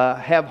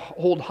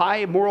 Hold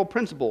high moral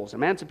principles.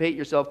 Emancipate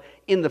yourself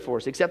in the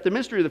Force. Accept the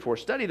mystery of the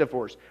Force. Study the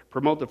Force.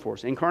 Promote the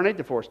Force. Incarnate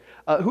the Force.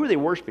 Who are they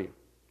worshiping?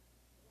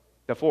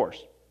 The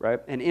Force. Right?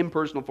 An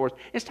impersonal Force.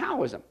 It's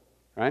Taoism.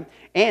 Right?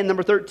 And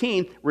number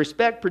 13,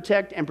 respect,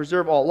 protect, and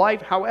preserve all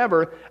life.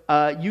 However,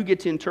 you get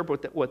to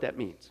interpret what that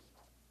means.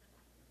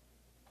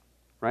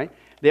 Right?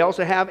 They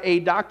also have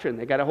a doctrine.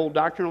 They got a whole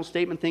doctrinal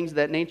statement, things of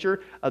that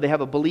nature. They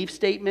have a belief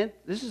statement.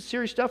 This is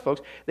serious stuff,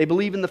 folks. They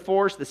believe in the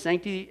Force, the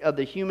sanctity of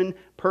the human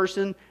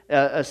person,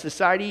 a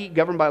society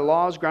governed by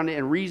laws grounded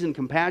in reason,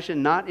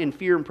 compassion, not in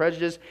fear and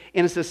prejudice.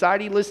 In a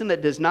society, listen,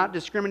 that does not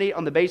discriminate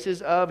on the basis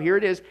of, here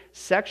it is,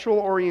 sexual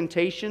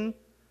orientation,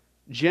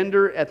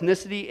 gender,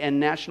 ethnicity, and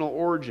national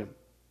origin.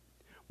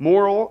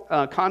 Moral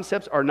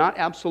concepts are not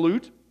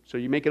absolute, so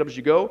you make it up as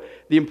you go.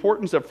 The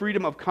importance of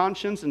freedom of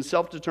conscience and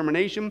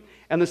self-determination,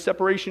 and the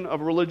separation of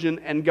religion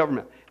and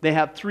government. They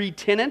have 3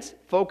 tenets: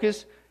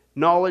 focus,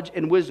 knowledge,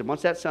 and wisdom.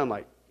 What's that sound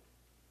like?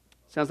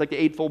 Sounds like the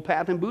Eightfold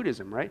Path in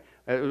Buddhism, right?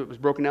 It was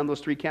broken down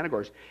those 3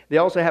 categories. They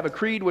also have a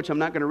creed, which I'm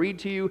not going to read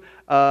to you,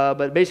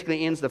 but it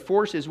basically ends, the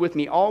Force is with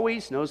me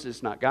always. Notice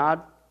it's not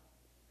God.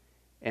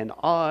 And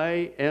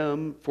I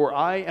am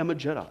a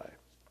Jedi.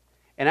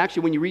 And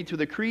actually, when you read through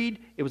the creed,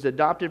 it was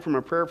adopted from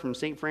a prayer from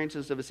St.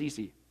 Francis of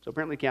Assisi. So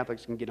apparently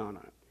Catholics can get on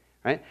it.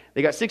 Right?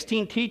 They got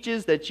 16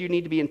 teaches that you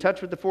need to be in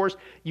touch with the Force.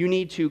 You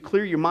need to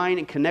clear your mind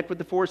and connect with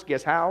the Force.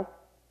 Guess how?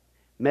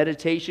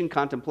 Meditation,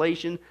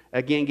 contemplation.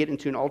 Again, get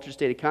into an altered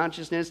state of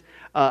consciousness.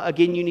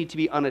 Again, you need to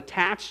be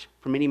unattached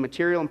from any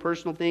material and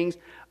personal things.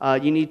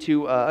 You need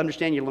to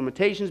understand your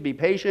limitations, be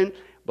patient,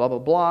 blah, blah,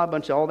 blah, a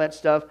bunch of all that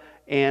stuff.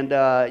 And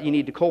you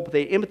need to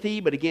cultivate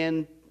empathy, but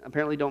again,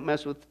 apparently don't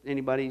mess with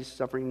anybody's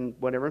suffering,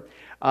 whatever.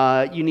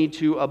 You need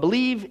to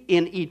believe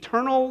in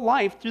eternal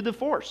life through the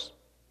Force.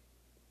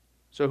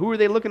 So who are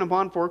they looking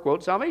upon for,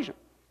 quote, salvation?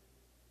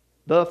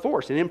 The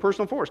Force, an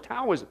impersonal Force,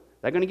 Taoism.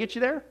 Is that going to get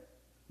you there?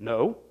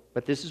 No,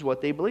 but this is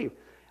what they believe.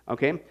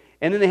 Okay?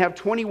 And then they have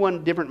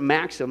 21 different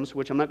maxims,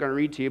 which I'm not going to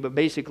read to you, but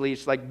basically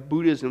it's like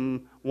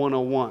Buddhism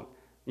 101.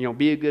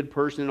 Be a good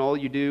person in all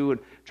you do, and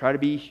try to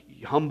be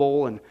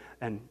humble and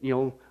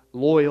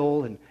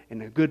loyal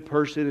and a good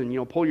person,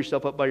 and pull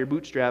yourself up by your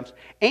bootstraps.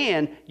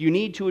 And you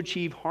need to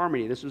achieve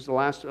harmony. This was the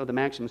last of the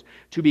maxims.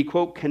 To be,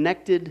 quote,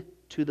 connected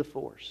to the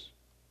Force.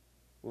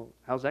 Well,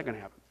 how's that going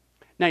to happen?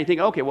 Now you think,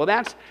 okay, well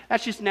that's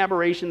just an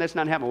aberration. That's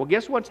not happening. Well,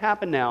 guess what's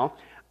happened now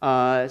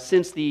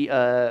since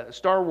the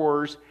Star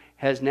Wars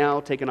has now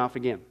taken off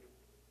again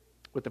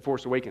with The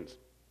Force Awakens.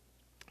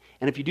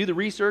 And if you do the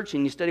research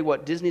and you study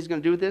what Disney's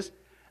going to do with this,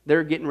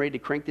 they're getting ready to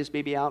crank this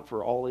baby out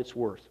for all it's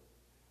worth.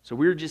 So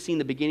we're just seeing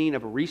the beginning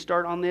of a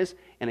restart on this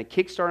and a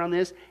kickstart on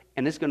this,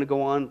 and it's going to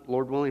go on,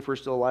 Lord willing, if we're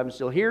still alive and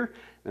still here, and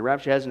the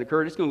rapture hasn't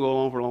occurred, it's going to go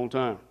on for a long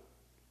time,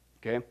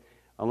 okay?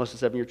 Unless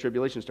the 7-year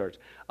tribulation starts.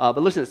 But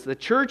listen to this. The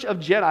Church of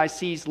Jedi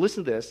sees,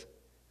 listen to this,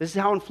 this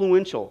is how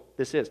influential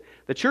this is.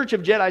 The Church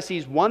of Jedi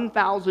sees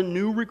 1,000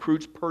 new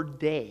recruits per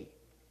day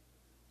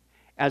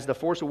as The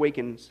Force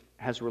Awakens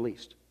has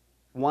released.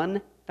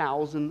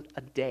 1,000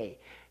 a day.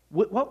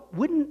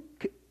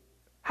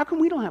 How come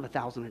we don't have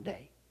 1,000 a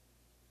day?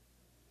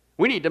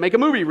 We need to make a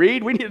movie,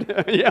 Reed. We need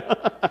to, yeah.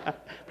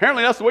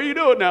 Apparently that's the way you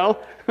do it now.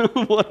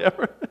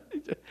 Whatever.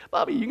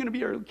 Bobby, you going to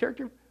be our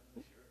character?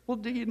 We'll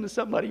dig into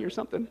somebody or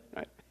something.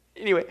 Right.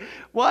 Anyway,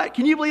 what?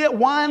 Can you believe it?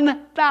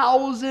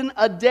 1,000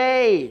 a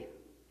day.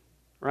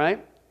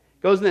 Right?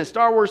 Goes in this.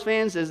 Star Wars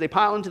fans, as they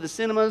pile into the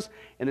cinemas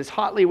in this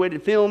hotly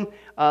awaited film,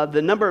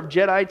 the number of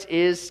Jedites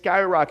is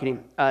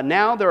skyrocketing.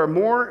 Now there are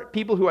more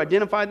people who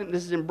identify them,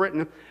 this is in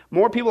Britain,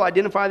 more people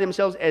identify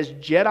themselves as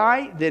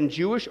Jedi than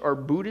Jewish or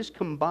Buddhist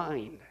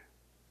combined.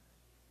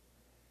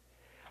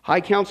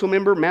 High Council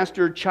member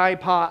Master Chai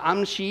Pa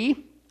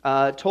Amshi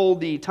told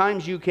the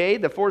Times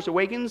UK, the Force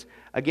Awakens,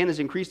 again, has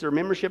increased their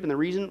membership, and the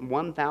reason,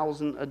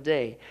 1,000 a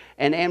day.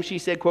 And Amshi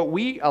said, quote,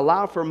 we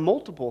allow for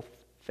multiple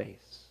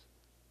faiths.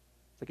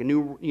 It's like a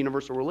new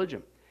universal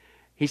religion.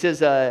 He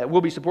says,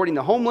 we'll be supporting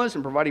the homeless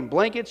and providing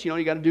blankets.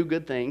 You got to do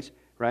good things,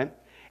 right?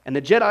 And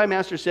the Jedi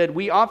Master said,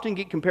 we often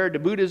get compared to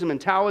Buddhism and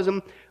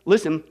Taoism.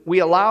 Listen, we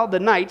allow the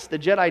Knights, the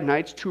Jedi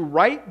Knights, to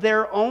write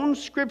their own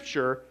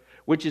scripture,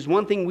 which is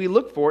one thing we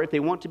look for if they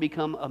want to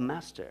become a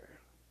master.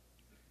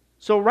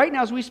 So right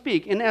now as we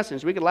speak, in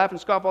essence, we can laugh and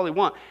scoff all they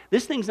want.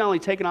 This thing's not only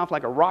taken off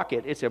like a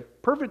rocket, it's a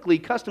perfectly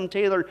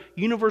custom-tailored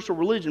universal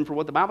religion for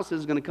what the Bible says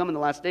is going to come in the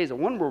last days, a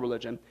one-world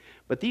religion.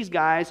 But these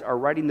guys are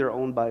writing their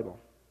own Bible.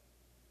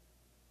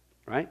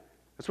 Right?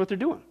 That's what they're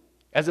doing,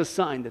 as a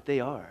sign that they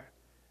are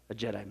a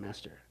Jedi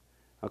Master.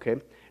 Okay?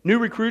 New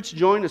recruits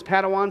join as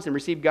Padawans and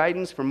receive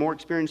guidance from more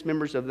experienced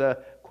members of the,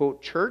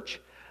 quote,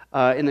 church.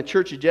 In the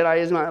Church of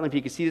Jediism, I don't know if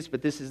you can see this,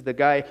 but this is the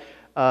guy,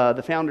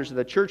 the founders of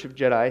the Church of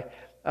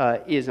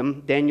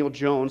Jediism, Daniel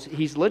Jones.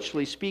 He's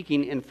literally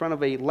speaking in front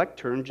of a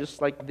lectern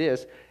just like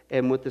this,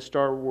 and with the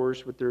Star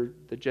Wars, with the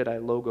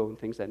Jedi logo and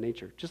things of that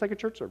nature, just like a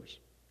church service.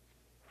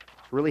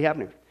 It's really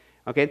happening.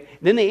 Okay?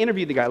 Then they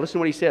interview the guy. Listen to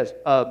what he says.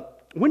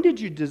 When did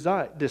you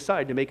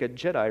decide to make a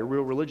Jedi a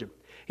real religion?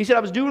 He said, I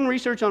was doing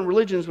research on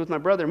religions with my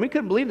brother, and we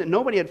couldn't believe that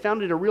nobody had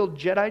founded a real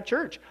Jedi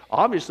church.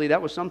 Obviously,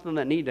 that was something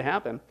that needed to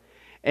happen.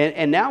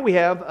 And now we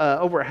have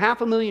over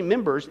 500,000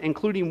 members,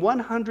 including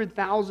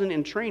 100,000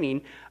 in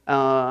training,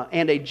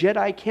 and a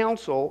Jedi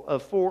council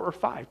of 4 or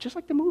 5, just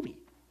like the movie.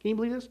 Can you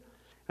believe this?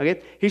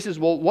 Okay. He says,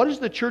 well, what is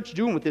the church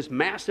doing with this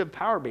massive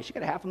power base? You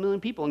got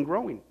 500,000 people and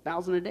growing,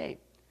 1,000 a day.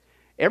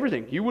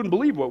 Everything. You wouldn't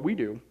believe what we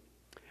do.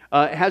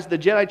 Has the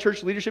Jedi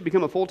church leadership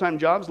become a full-time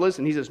job?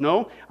 Listen, he says,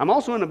 no, I'm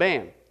also in a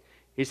band.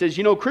 He says,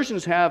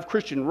 Christians have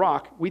Christian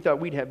rock. We thought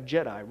we'd have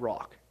Jedi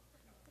rock.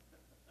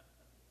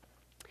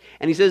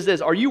 And he says this,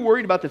 are you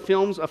worried about the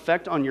film's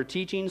effect on your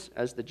teachings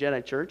as the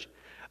Jedi church?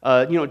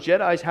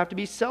 Jedis have to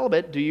be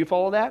celibate. Do you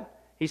follow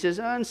that? He says,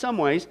 in some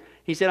ways.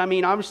 He said,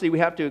 obviously we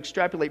have to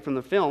extrapolate from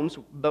the films,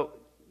 but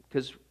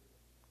because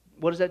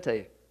what does that tell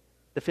you?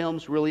 The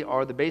films really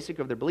are the basic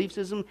of their belief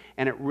system,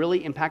 and it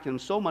really impacted them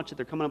so much that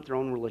they're coming up with their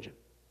own religion.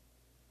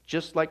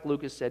 Just like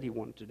Lucas said he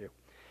wanted to do.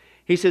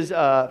 He says,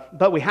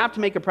 but we have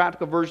to make a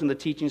practical version of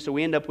the teaching, so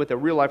we end up with a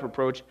real-life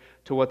approach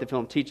to what the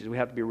film teaches. We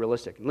have to be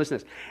realistic. And listen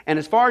to this. And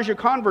as far as your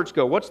converts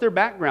go, what's their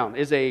background?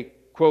 Is a,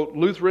 quote,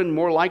 Lutheran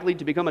more likely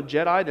to become a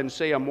Jedi than,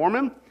 say, a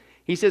Mormon?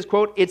 He says,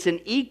 quote, it's an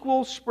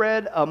equal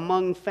spread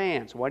among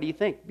fans. Why do you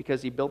think?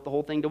 Because he built the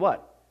whole thing to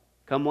what?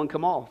 Come one,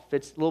 come all.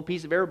 Fits a little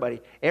piece of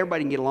everybody.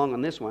 Everybody can get along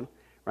on this one.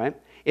 Right?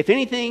 If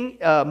anything,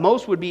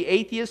 most would be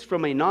atheists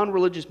from a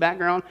non-religious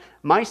background.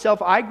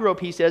 Myself, I grew up,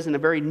 he says, in a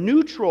very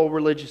neutral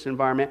religious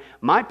environment.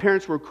 My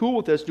parents were cool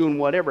with us doing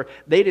whatever.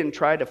 They didn't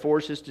try to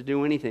force us to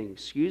do anything.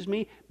 Excuse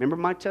me? Remember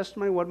my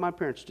testimony? What did my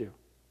parents do?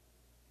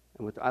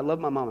 And I love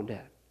my mom and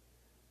dad.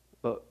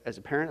 But as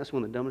a parent, that's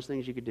one of the dumbest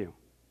things you could do.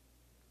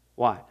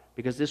 Why?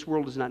 Because this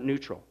world is not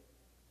neutral.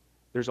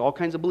 There's all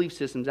kinds of belief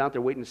systems out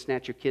there waiting to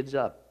snatch your kids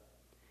up.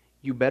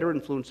 You better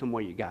influence them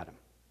while you got them.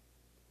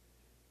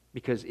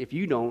 Because if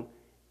you don't,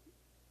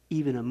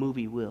 even a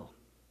movie will.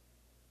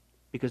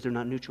 Because they're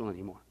not neutral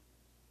anymore.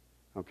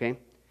 Okay?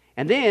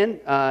 And then,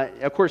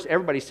 of course,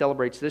 everybody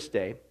celebrates this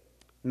day,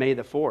 May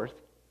the 4th.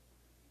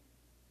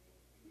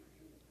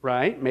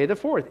 Right? May the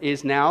 4th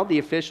is now the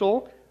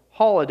official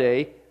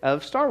holiday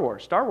of Star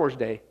Wars. Star Wars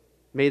Day.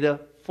 May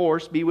the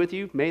Force be with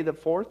you. May the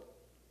 4th.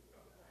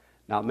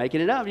 Not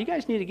making it up. You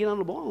guys need to get on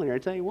the ball here. I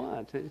tell you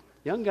what.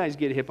 Young guys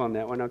get hip on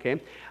that one,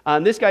 okay?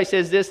 This guy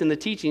says this in the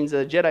teachings of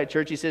the Jedi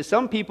Church. He says,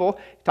 some people,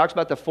 talks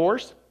about the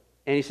Force,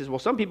 and he says, well,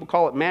 some people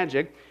call it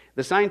magic.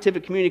 The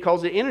scientific community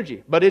calls it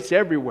energy, but it's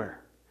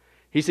everywhere.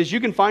 He says, you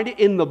can find it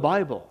in the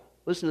Bible.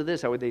 Listen to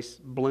this, how they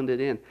blend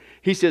it in.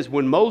 He says,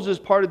 when Moses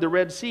parted the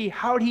Red Sea,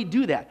 how did he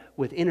do that?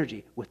 With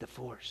energy, with the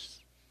Force.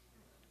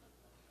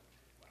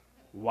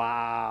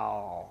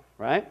 Wow,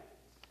 right?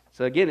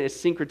 So again, it's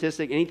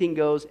syncretistic. Anything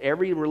goes.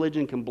 Every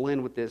religion can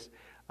blend with this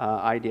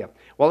idea.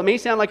 While it may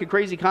sound like a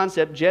crazy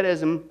concept,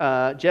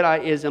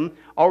 Jediism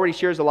already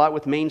shares a lot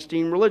with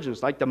mainstream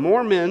religions. Like the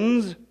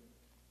Mormons,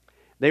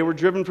 they were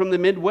driven from the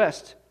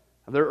Midwest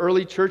of their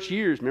early church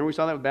years. Remember we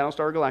saw that with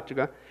Battlestar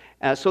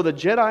Galactica. So the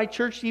Jedi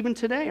Church even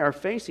today are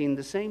facing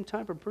the same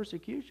type of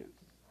persecution.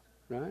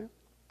 Right?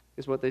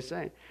 Is what they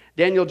say.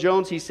 Daniel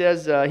Jones, he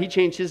says, he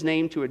changed his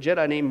name to a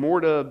Jedi name,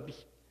 Morta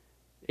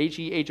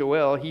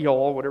H-E-H-O-L,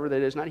 Hee-Haw, whatever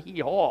that is. Not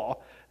Hee-Haw,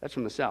 that's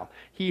from the South.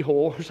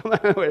 Hee-Haw or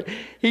something.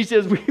 He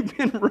says, we've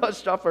been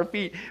rushed off our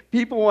feet.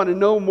 People want to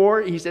know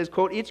more. He says,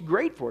 quote, it's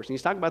great for us. And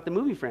he's talking about the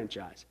movie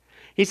franchise.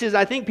 He says,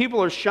 I think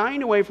people are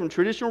shying away from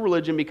traditional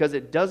religion because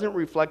it doesn't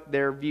reflect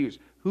their views.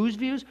 Whose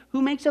views?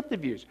 Who makes up the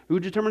views? Who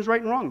determines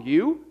right and wrong?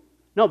 You?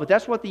 No, but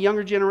that's what the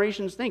younger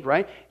generations think,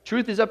 right?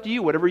 Truth is up to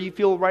you. Whatever you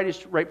feel right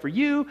is right for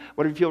you.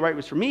 Whatever you feel right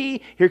was for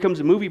me. Here comes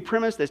a movie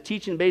premise that's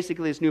teaching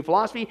basically this new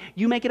philosophy.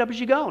 You make it up as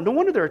you go. No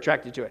wonder they're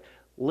attracted to it.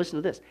 Listen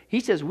to this. He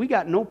says, we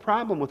got no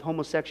problem with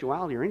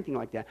homosexuality or anything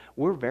like that.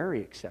 We're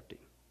very accepting.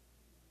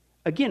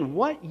 Again,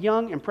 what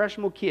young,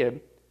 impressionable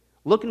kid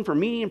looking for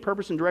meaning and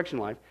purpose and direction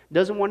in life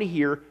doesn't want to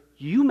hear,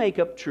 you make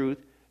up truth,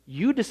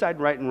 you decide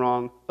right and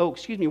wrong. Oh,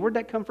 excuse me, where'd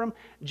that come from?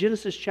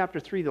 Genesis chapter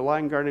 3, the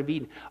lion garden of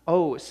Eden.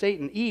 Oh,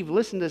 Satan, Eve,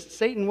 listen to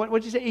Satan.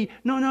 What'd you say? Eve?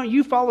 No,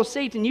 you follow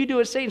Satan. You do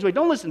it Satan's way.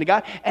 Don't listen to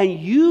God. And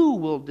you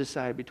will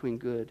decide between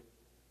good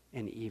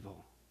and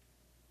evil.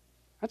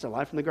 That's a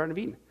lie from the Garden of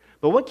Eden.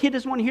 But what kid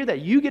doesn't want to hear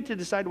that? You get to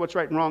decide what's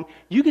right and wrong.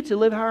 You get to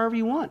live however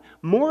you want.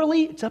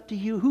 Morally, it's up to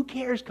you. Who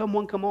cares? Come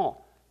one, come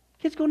all.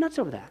 Kids go nuts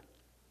over that.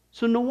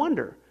 So no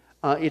wonder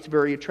it's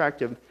very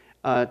attractive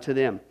to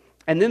them.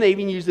 And then they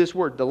even use this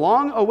word. The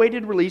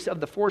long-awaited release of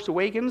The Force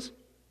Awakens,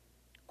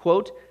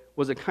 quote,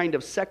 was a kind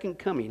of second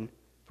coming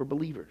for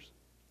believers.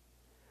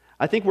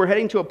 I think we're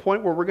heading to a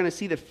point where we're going to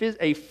see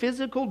a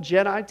physical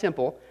Jedi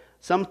temple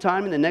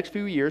sometime in the next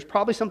few years,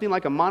 probably something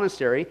like a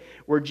monastery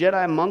where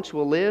Jedi monks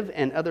will live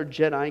and other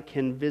Jedi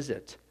can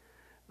visit.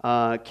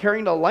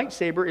 Carrying a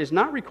lightsaber is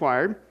not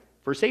required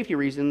for safety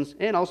reasons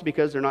and also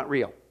because they're not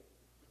real.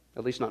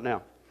 At least not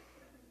now.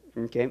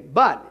 Okay,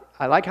 but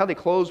I like how they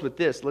close with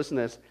this. Listen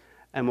to this,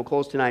 and we'll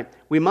close tonight.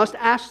 We must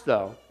ask,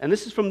 though, and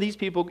this is from these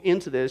people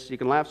into this. You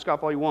can laugh,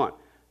 scoff all you want.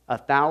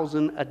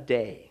 1,000 a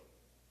day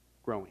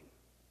growing.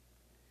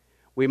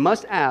 We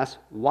must ask,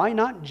 why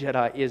not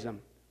Jediism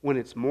when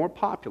it's more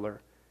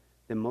popular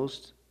than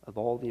most of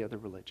all the other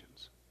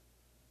religions?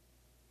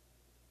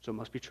 So it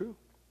must be true.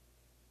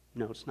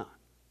 No, it's not.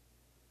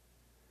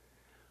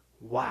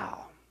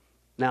 Wow.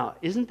 Now,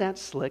 isn't that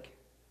slick?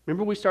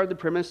 Remember we started the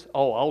premise,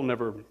 oh, I'll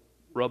never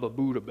rub a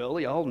Buddha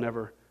belly. I'll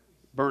never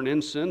burn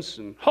incense.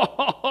 And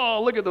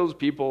look at those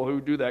people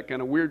who do that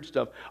kind of weird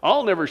stuff.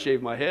 I'll never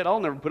shave my head. I'll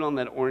never put on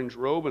that orange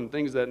robe and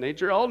things of that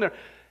nature. I'll never.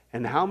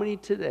 And how many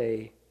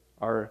today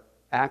are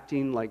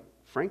acting like,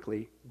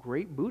 frankly,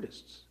 great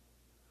Buddhists?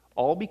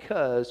 All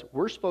because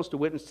we're supposed to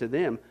witness to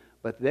them,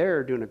 but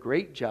they're doing a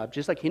great job,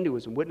 just like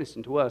Hinduism,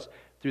 witnessing to us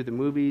through the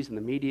movies and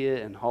the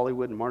media and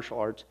Hollywood and martial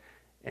arts,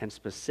 and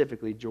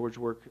specifically George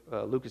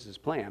Lucas's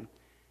plan,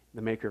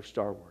 the maker of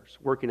Star Wars,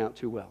 working out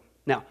too well.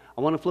 Now,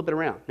 I want to flip it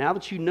around. Now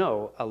that you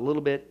know a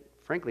little bit,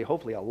 frankly,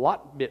 hopefully a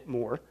lot bit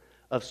more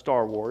of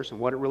Star Wars and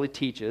what it really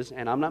teaches,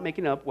 and I'm not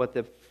making up what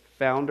the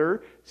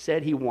founder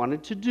said he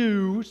wanted to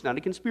do. It's not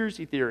a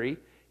conspiracy theory.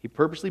 He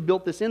purposely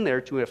built this in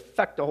there to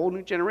affect a whole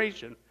new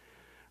generation,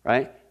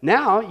 right?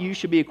 Now, you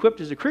should be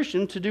equipped as a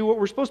Christian to do what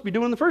we're supposed to be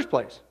doing in the first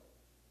place.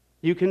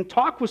 You can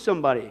talk with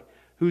somebody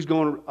who's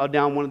going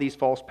down one of these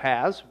false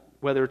paths,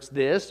 whether it's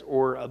this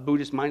or a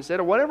Buddhist mindset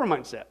or whatever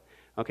mindset.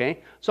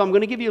 Okay, so I'm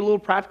going to give you a little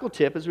practical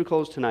tip as we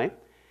close tonight.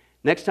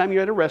 Next time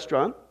you're at a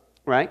restaurant,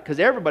 right? Because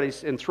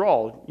everybody's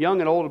enthralled, young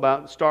and old,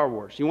 about Star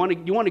Wars. You want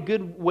a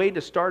good way to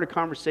start a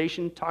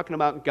conversation, talking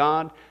about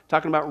God,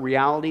 talking about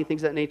reality,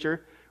 things of that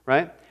nature,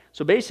 right?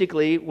 So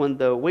basically, when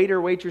the waiter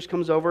or waitress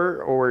comes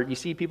over, or you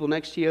see people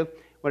next to you,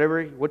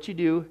 whatever, what you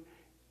do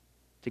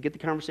to get the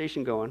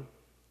conversation going,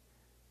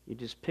 you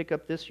just pick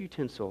up this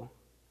utensil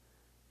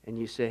and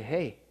you say,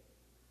 hey,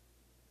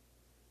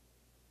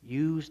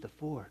 use the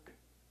fork.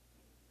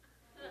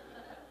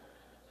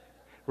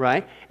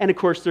 Right? And of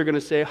course they're going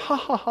to say, ha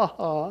ha ha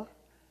ha,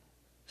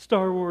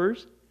 Star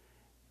Wars.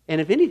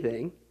 And if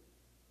anything,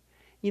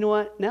 you know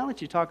what? Now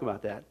that you talk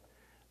about that,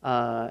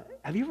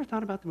 have you ever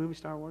thought about the movie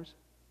Star Wars?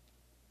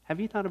 Have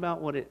you thought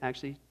about what it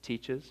actually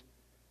teaches?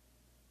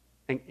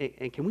 And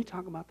can we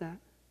talk about that?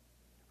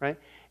 Right?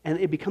 And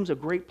it becomes a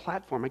great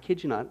platform. I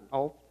kid you not,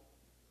 all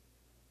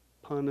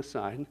pun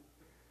aside.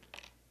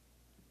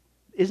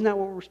 Isn't that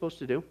what we're supposed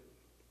to do?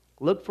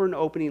 Look for an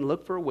opening,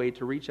 look for a way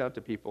to reach out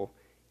to people,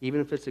 even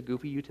if it's a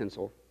goofy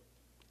utensil,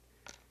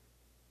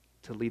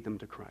 to lead them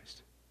to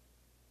Christ.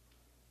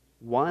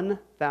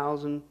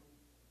 1,000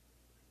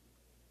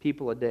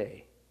 people a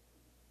day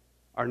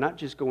are not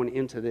just going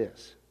into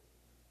this,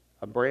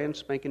 a brand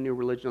spanking new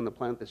religion on the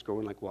planet that's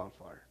growing like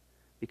wildfire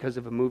because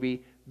of a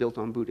movie built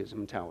on Buddhism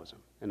and Taoism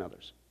and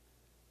others.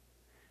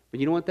 But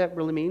you know what that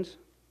really means?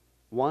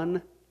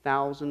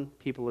 1,000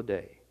 people a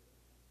day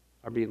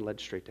are being led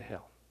straight to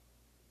hell.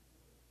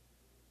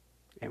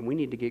 And we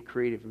need to get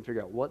creative and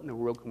figure out what in the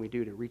world can we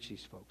do to reach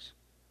these folks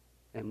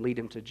and lead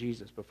them to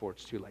Jesus before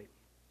it's too late.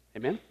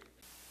 Amen?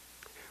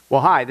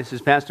 Well, hi, this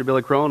is Pastor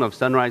Billy Crone of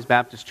Sunrise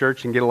Baptist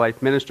Church and Get a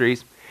Life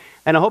Ministries,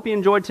 and I hope you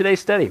enjoyed today's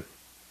study.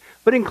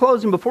 But in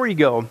closing, before you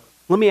go,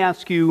 let me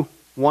ask you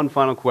one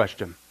final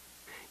question.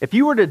 If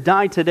you were to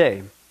die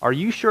today, are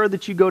you sure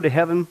that you go to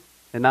heaven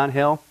and not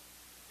hell?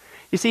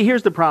 You see,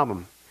 here's the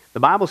problem.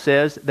 The Bible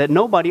says that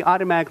nobody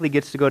automatically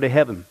gets to go to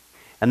heaven,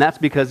 and that's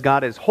because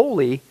God is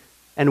holy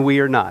and we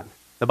are not.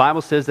 The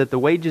Bible says that the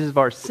wages of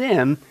our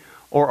sin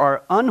or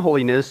our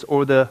unholiness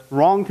or the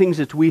wrong things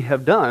that we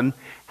have done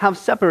have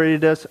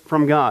separated us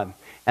from God.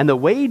 And the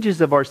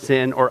wages of our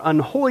sin or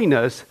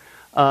unholiness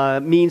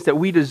means that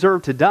we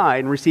deserve to die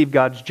and receive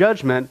God's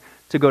judgment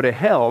to go to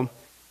hell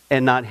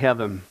and not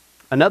heaven.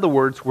 In other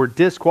words, we're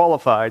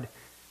disqualified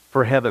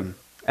for heaven.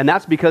 And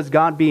that's because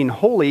God being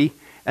holy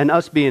and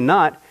us being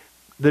not,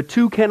 the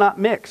two cannot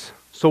mix.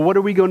 So what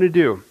are we going to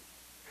do?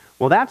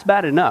 Well, that's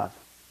bad enough.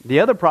 The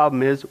other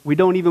problem is we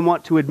don't even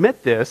want to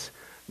admit this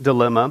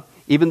dilemma,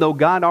 even though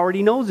God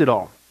already knows it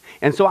all.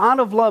 And so out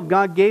of love,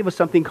 God gave us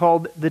something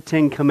called the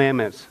Ten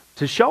Commandments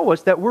to show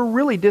us that we're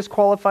really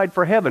disqualified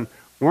for heaven.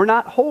 We're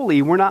not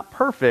holy. We're not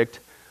perfect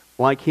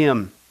like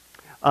Him.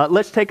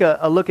 Let's take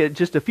a look at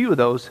just a few of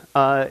those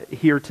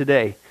here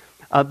today.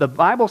 The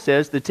Bible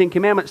says, the Ten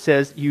Commandments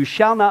says, you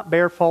shall not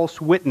bear false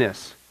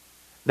witness.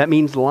 That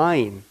means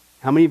lying.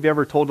 How many of you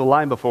ever told a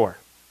lie before?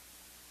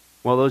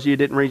 Well, those of you who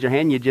didn't raise your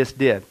hand, you just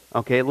did.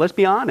 Okay, let's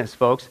be honest,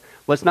 folks.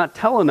 Let's not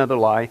tell another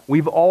lie.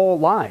 We've all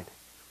lied.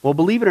 Well,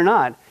 believe it or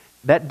not,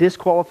 that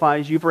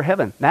disqualifies you for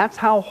heaven. That's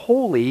how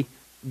holy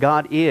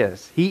God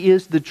is. He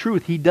is the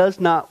truth. He does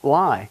not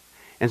lie.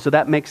 And so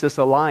that makes us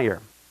a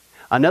liar.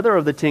 Another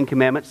of the Ten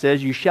Commandments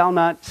says, you shall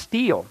not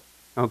steal.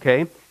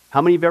 Okay?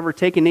 How many have ever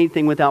taken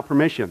anything without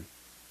permission?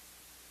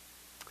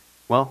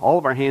 Well, all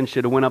of our hands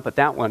should have went up at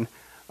that one.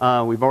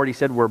 We've already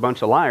said we're a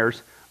bunch of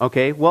liars.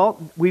 Okay, well,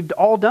 we've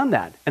all done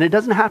that. And it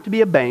doesn't have to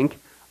be a bank.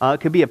 It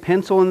could be a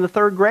pencil in the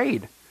 3rd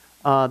grade.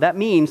 That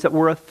means that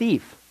we're a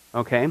thief.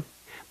 Okay?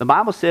 The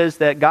Bible says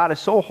that God is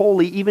so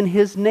holy, even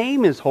His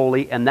name is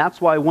holy. And that's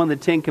why one of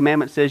the Ten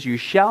Commandments says, you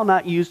shall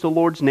not use the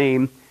Lord's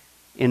name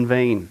in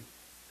vain.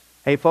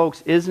 Hey,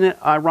 folks, isn't it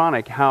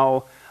ironic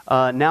how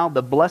now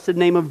the blessed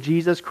name of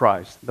Jesus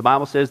Christ, the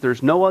Bible says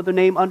there's no other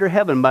name under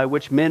heaven by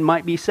which men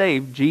might be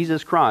saved,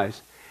 Jesus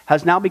Christ,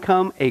 has now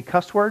become a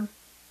cuss word?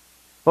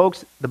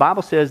 Folks, the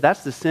Bible says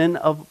that's the sin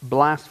of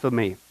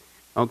blasphemy,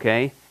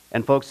 okay?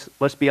 And folks,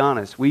 let's be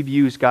honest. We've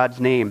used God's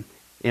name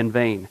in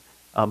vain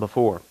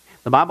before.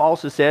 The Bible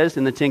also says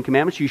in the Ten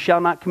Commandments, you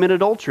shall not commit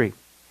adultery.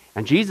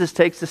 And Jesus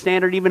takes the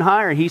standard even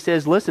higher. He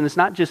says, listen, it's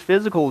not just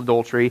physical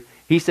adultery.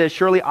 He says,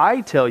 surely I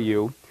tell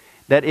you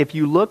that if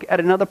you look at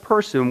another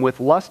person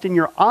with lust in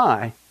your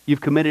eye, you've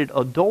committed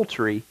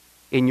adultery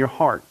in your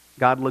heart.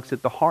 God looks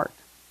at the heart.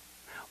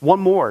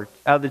 One more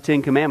out of the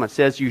Ten Commandments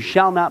says, you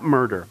shall not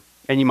murder.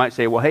 And you might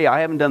say, well, hey,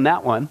 I haven't done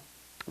that one.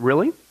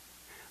 Really?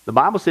 The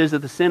Bible says that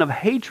the sin of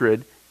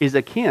hatred is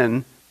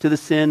akin to the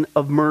sin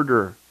of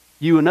murder.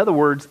 You, in other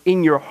words,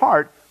 in your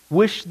heart,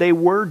 wish they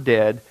were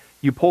dead.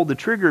 You pulled the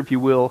trigger, if you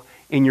will,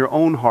 in your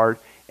own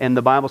heart. And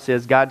the Bible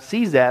says God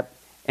sees that,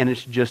 and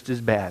it's just as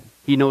bad.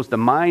 He knows the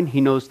mind,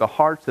 He knows the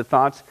hearts, the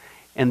thoughts,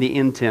 and the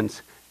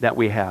intents that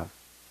we have.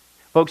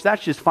 Folks,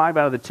 that's just 5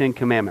 out of the 10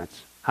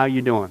 commandments. How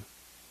you doing?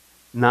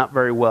 Not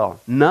very well.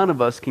 None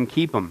of us can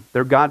keep them.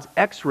 They're God's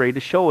x-ray to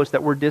show us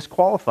that we're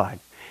disqualified.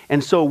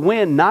 And so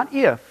when, not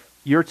if,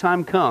 your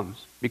time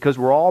comes, because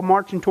we're all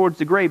marching towards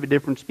the grave at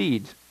different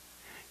speeds,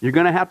 you're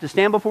going to have to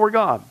stand before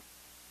God.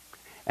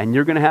 And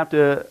you're going to have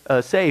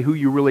to say who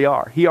you really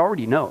are. He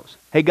already knows.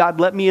 Hey, God,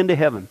 let me into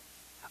heaven.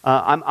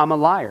 I'm a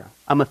liar.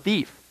 I'm a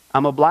thief.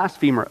 I'm a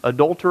blasphemer,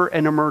 adulterer,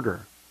 and a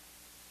murderer.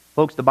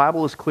 Folks, the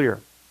Bible is clear.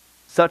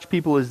 Such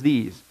people as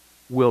these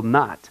will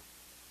not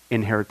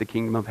inherit the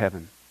kingdom of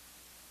heaven.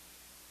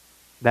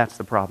 That's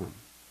the problem.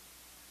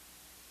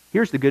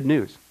 Here's the good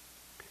news.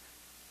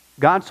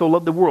 God so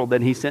loved the world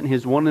that He sent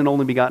His one and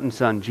only begotten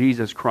Son,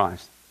 Jesus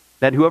Christ,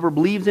 that whoever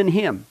believes in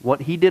Him,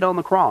 what He did on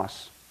the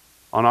cross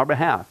on our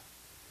behalf,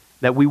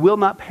 that we will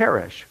not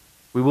perish,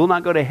 we will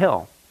not go to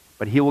hell,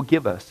 but He will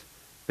give us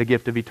the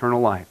gift of eternal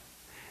life.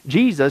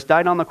 Jesus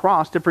died on the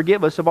cross to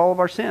forgive us of all of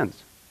our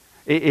sins.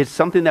 It's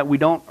something that we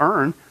don't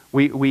earn.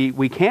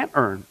 We can't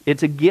earn.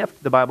 It's a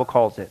gift, the Bible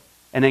calls it,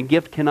 and a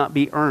gift cannot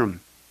be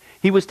earned.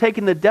 He was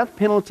taking the death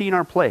penalty in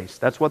our place.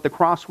 That's what the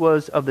cross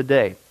was of the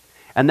day.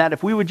 And that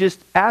if we would just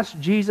ask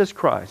Jesus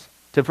Christ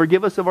to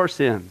forgive us of our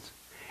sins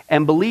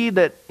and believe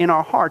that in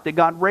our heart that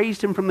God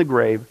raised Him from the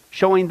grave,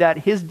 showing that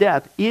His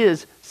death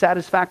is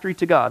satisfactory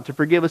to God to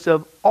forgive us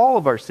of all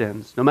of our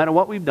sins, no matter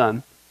what we've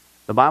done,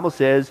 the Bible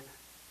says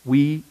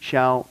we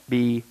shall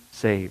be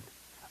saved.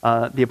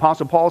 The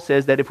Apostle Paul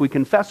says that if we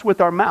confess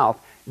with our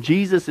mouth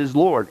Jesus is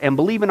Lord and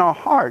believe in our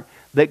heart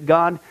that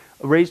God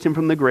raised Him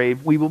from the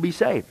grave, we will be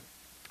saved.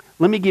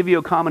 Let me give you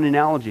a common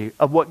analogy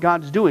of what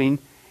God's doing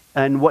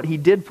and what He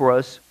did for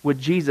us with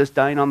Jesus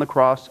dying on the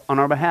cross on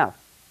our behalf.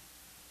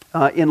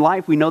 In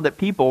life, we know that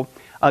people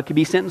can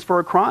be sentenced for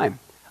a crime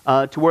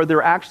to where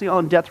they're actually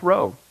on death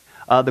row.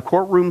 The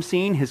courtroom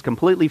scene has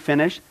completely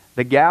finished.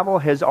 The gavel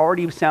has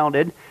already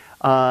sounded.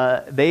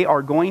 They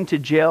are going to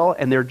jail,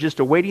 and they're just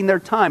awaiting their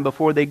time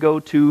before they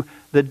go to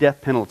the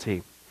death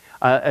penalty.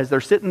 As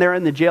they're sitting there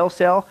in the jail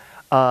cell,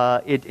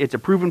 it's a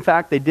proven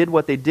fact they did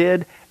what they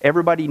did.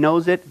 Everybody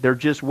knows it. They're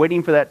just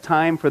waiting for that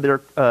time for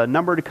their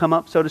number to come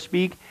up, so to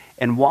speak,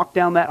 and walk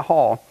down that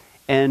hall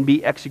and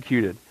be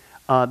executed.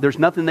 There's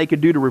nothing they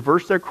could do to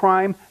reverse their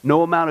crime.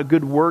 No amount of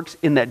good works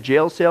in that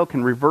jail cell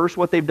can reverse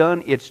what they've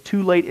done. It's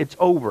too late. It's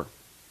over.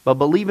 But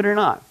believe it or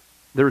not,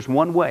 there's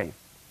one way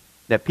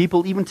that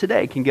people even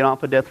today can get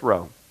off a death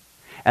row.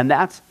 And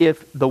that's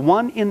if the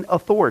one in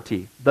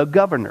authority, the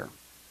governor,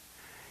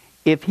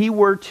 if he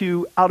were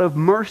to, out of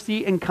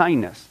mercy and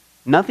kindness,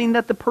 nothing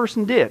that the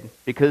person did,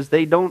 because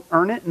they don't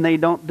earn it and they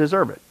don't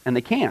deserve it, and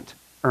they can't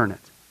earn it,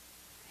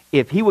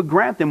 if he would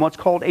grant them what's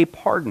called a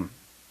pardon,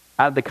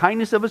 out of the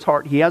kindness of his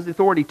heart, he has the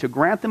authority to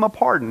grant them a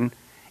pardon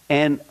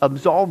and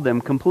absolve them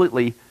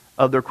completely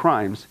of their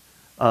crimes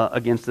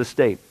against the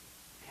state.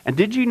 And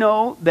did you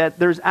know that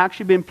there's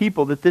actually been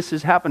people that this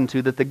has happened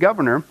to, that the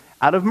governor,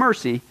 out of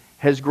mercy,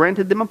 has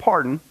granted them a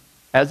pardon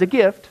as a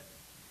gift,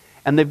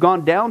 and they've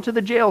gone down to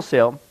the jail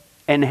cell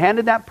and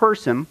handed that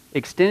person,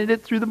 extended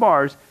it through the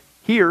bars,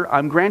 here,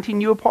 I'm granting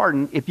you a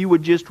pardon. If you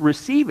would just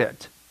receive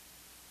it,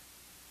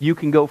 you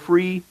can go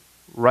free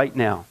right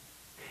now.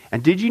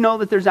 And did you know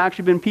that there's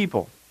actually been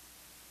people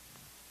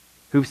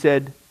who've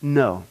said,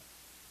 no,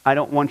 I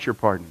don't want your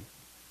pardon.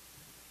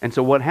 And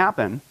so what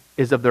happened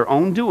is, of their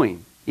own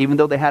doing, even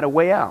though they had a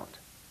way out,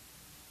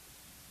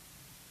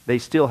 they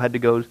still had to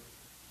go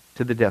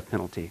to the death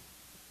penalty.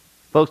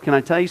 Folks, can I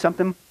tell you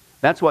something?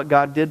 That's what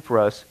God did for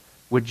us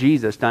with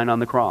Jesus dying on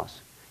the cross.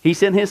 He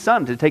sent his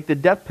son to take the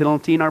death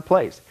penalty in our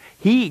place.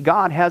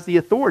 God has the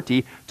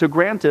authority to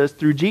grant us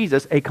through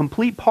Jesus a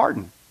complete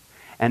pardon.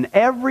 And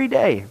every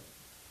day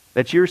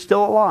that you're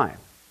still alive,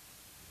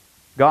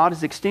 God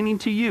is extending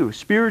to you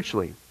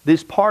spiritually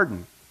this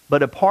pardon.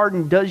 But a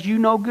pardon does you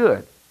no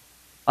good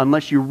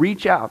unless you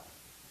reach out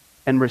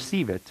and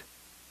receive it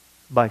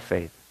by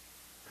faith.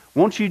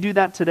 Won't you do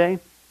that today?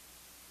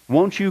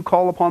 Won't you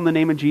call upon the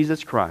name of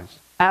Jesus Christ?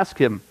 Ask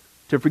him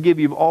to forgive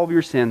you of all of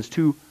your sins,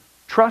 to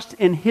trust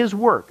in his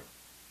work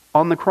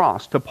on the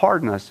cross to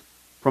pardon us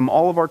from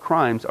all of our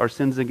crimes, our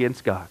sins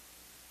against God.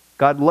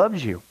 God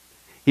loves you.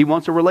 He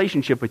wants a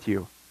relationship with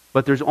you.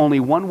 But there's only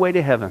one way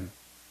to heaven.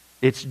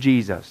 It's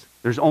Jesus.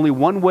 There's only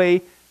one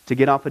way to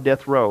get off a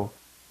death row.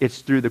 It's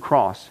through the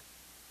cross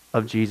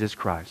of Jesus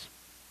Christ.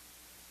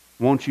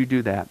 Won't you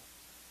do that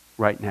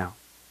right now?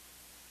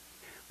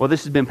 Well,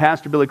 this has been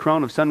Pastor Billy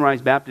Crone of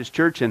Sunrise Baptist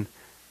Church and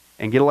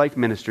Get a Life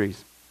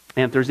Ministries.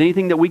 And if there's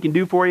anything that we can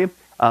do for you,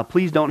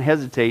 please don't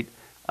hesitate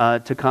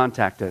to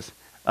contact us.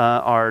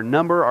 Our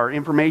number, our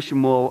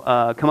information will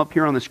come up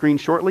here on the screen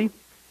shortly.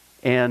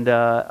 And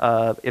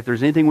if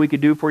there's anything we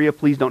could do for you,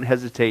 please don't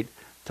hesitate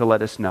to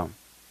let us know.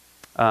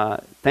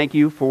 Thank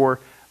you for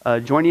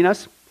joining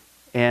us.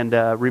 And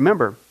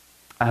remember,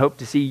 I hope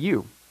to see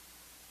you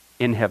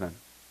in heaven.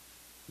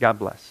 God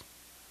bless.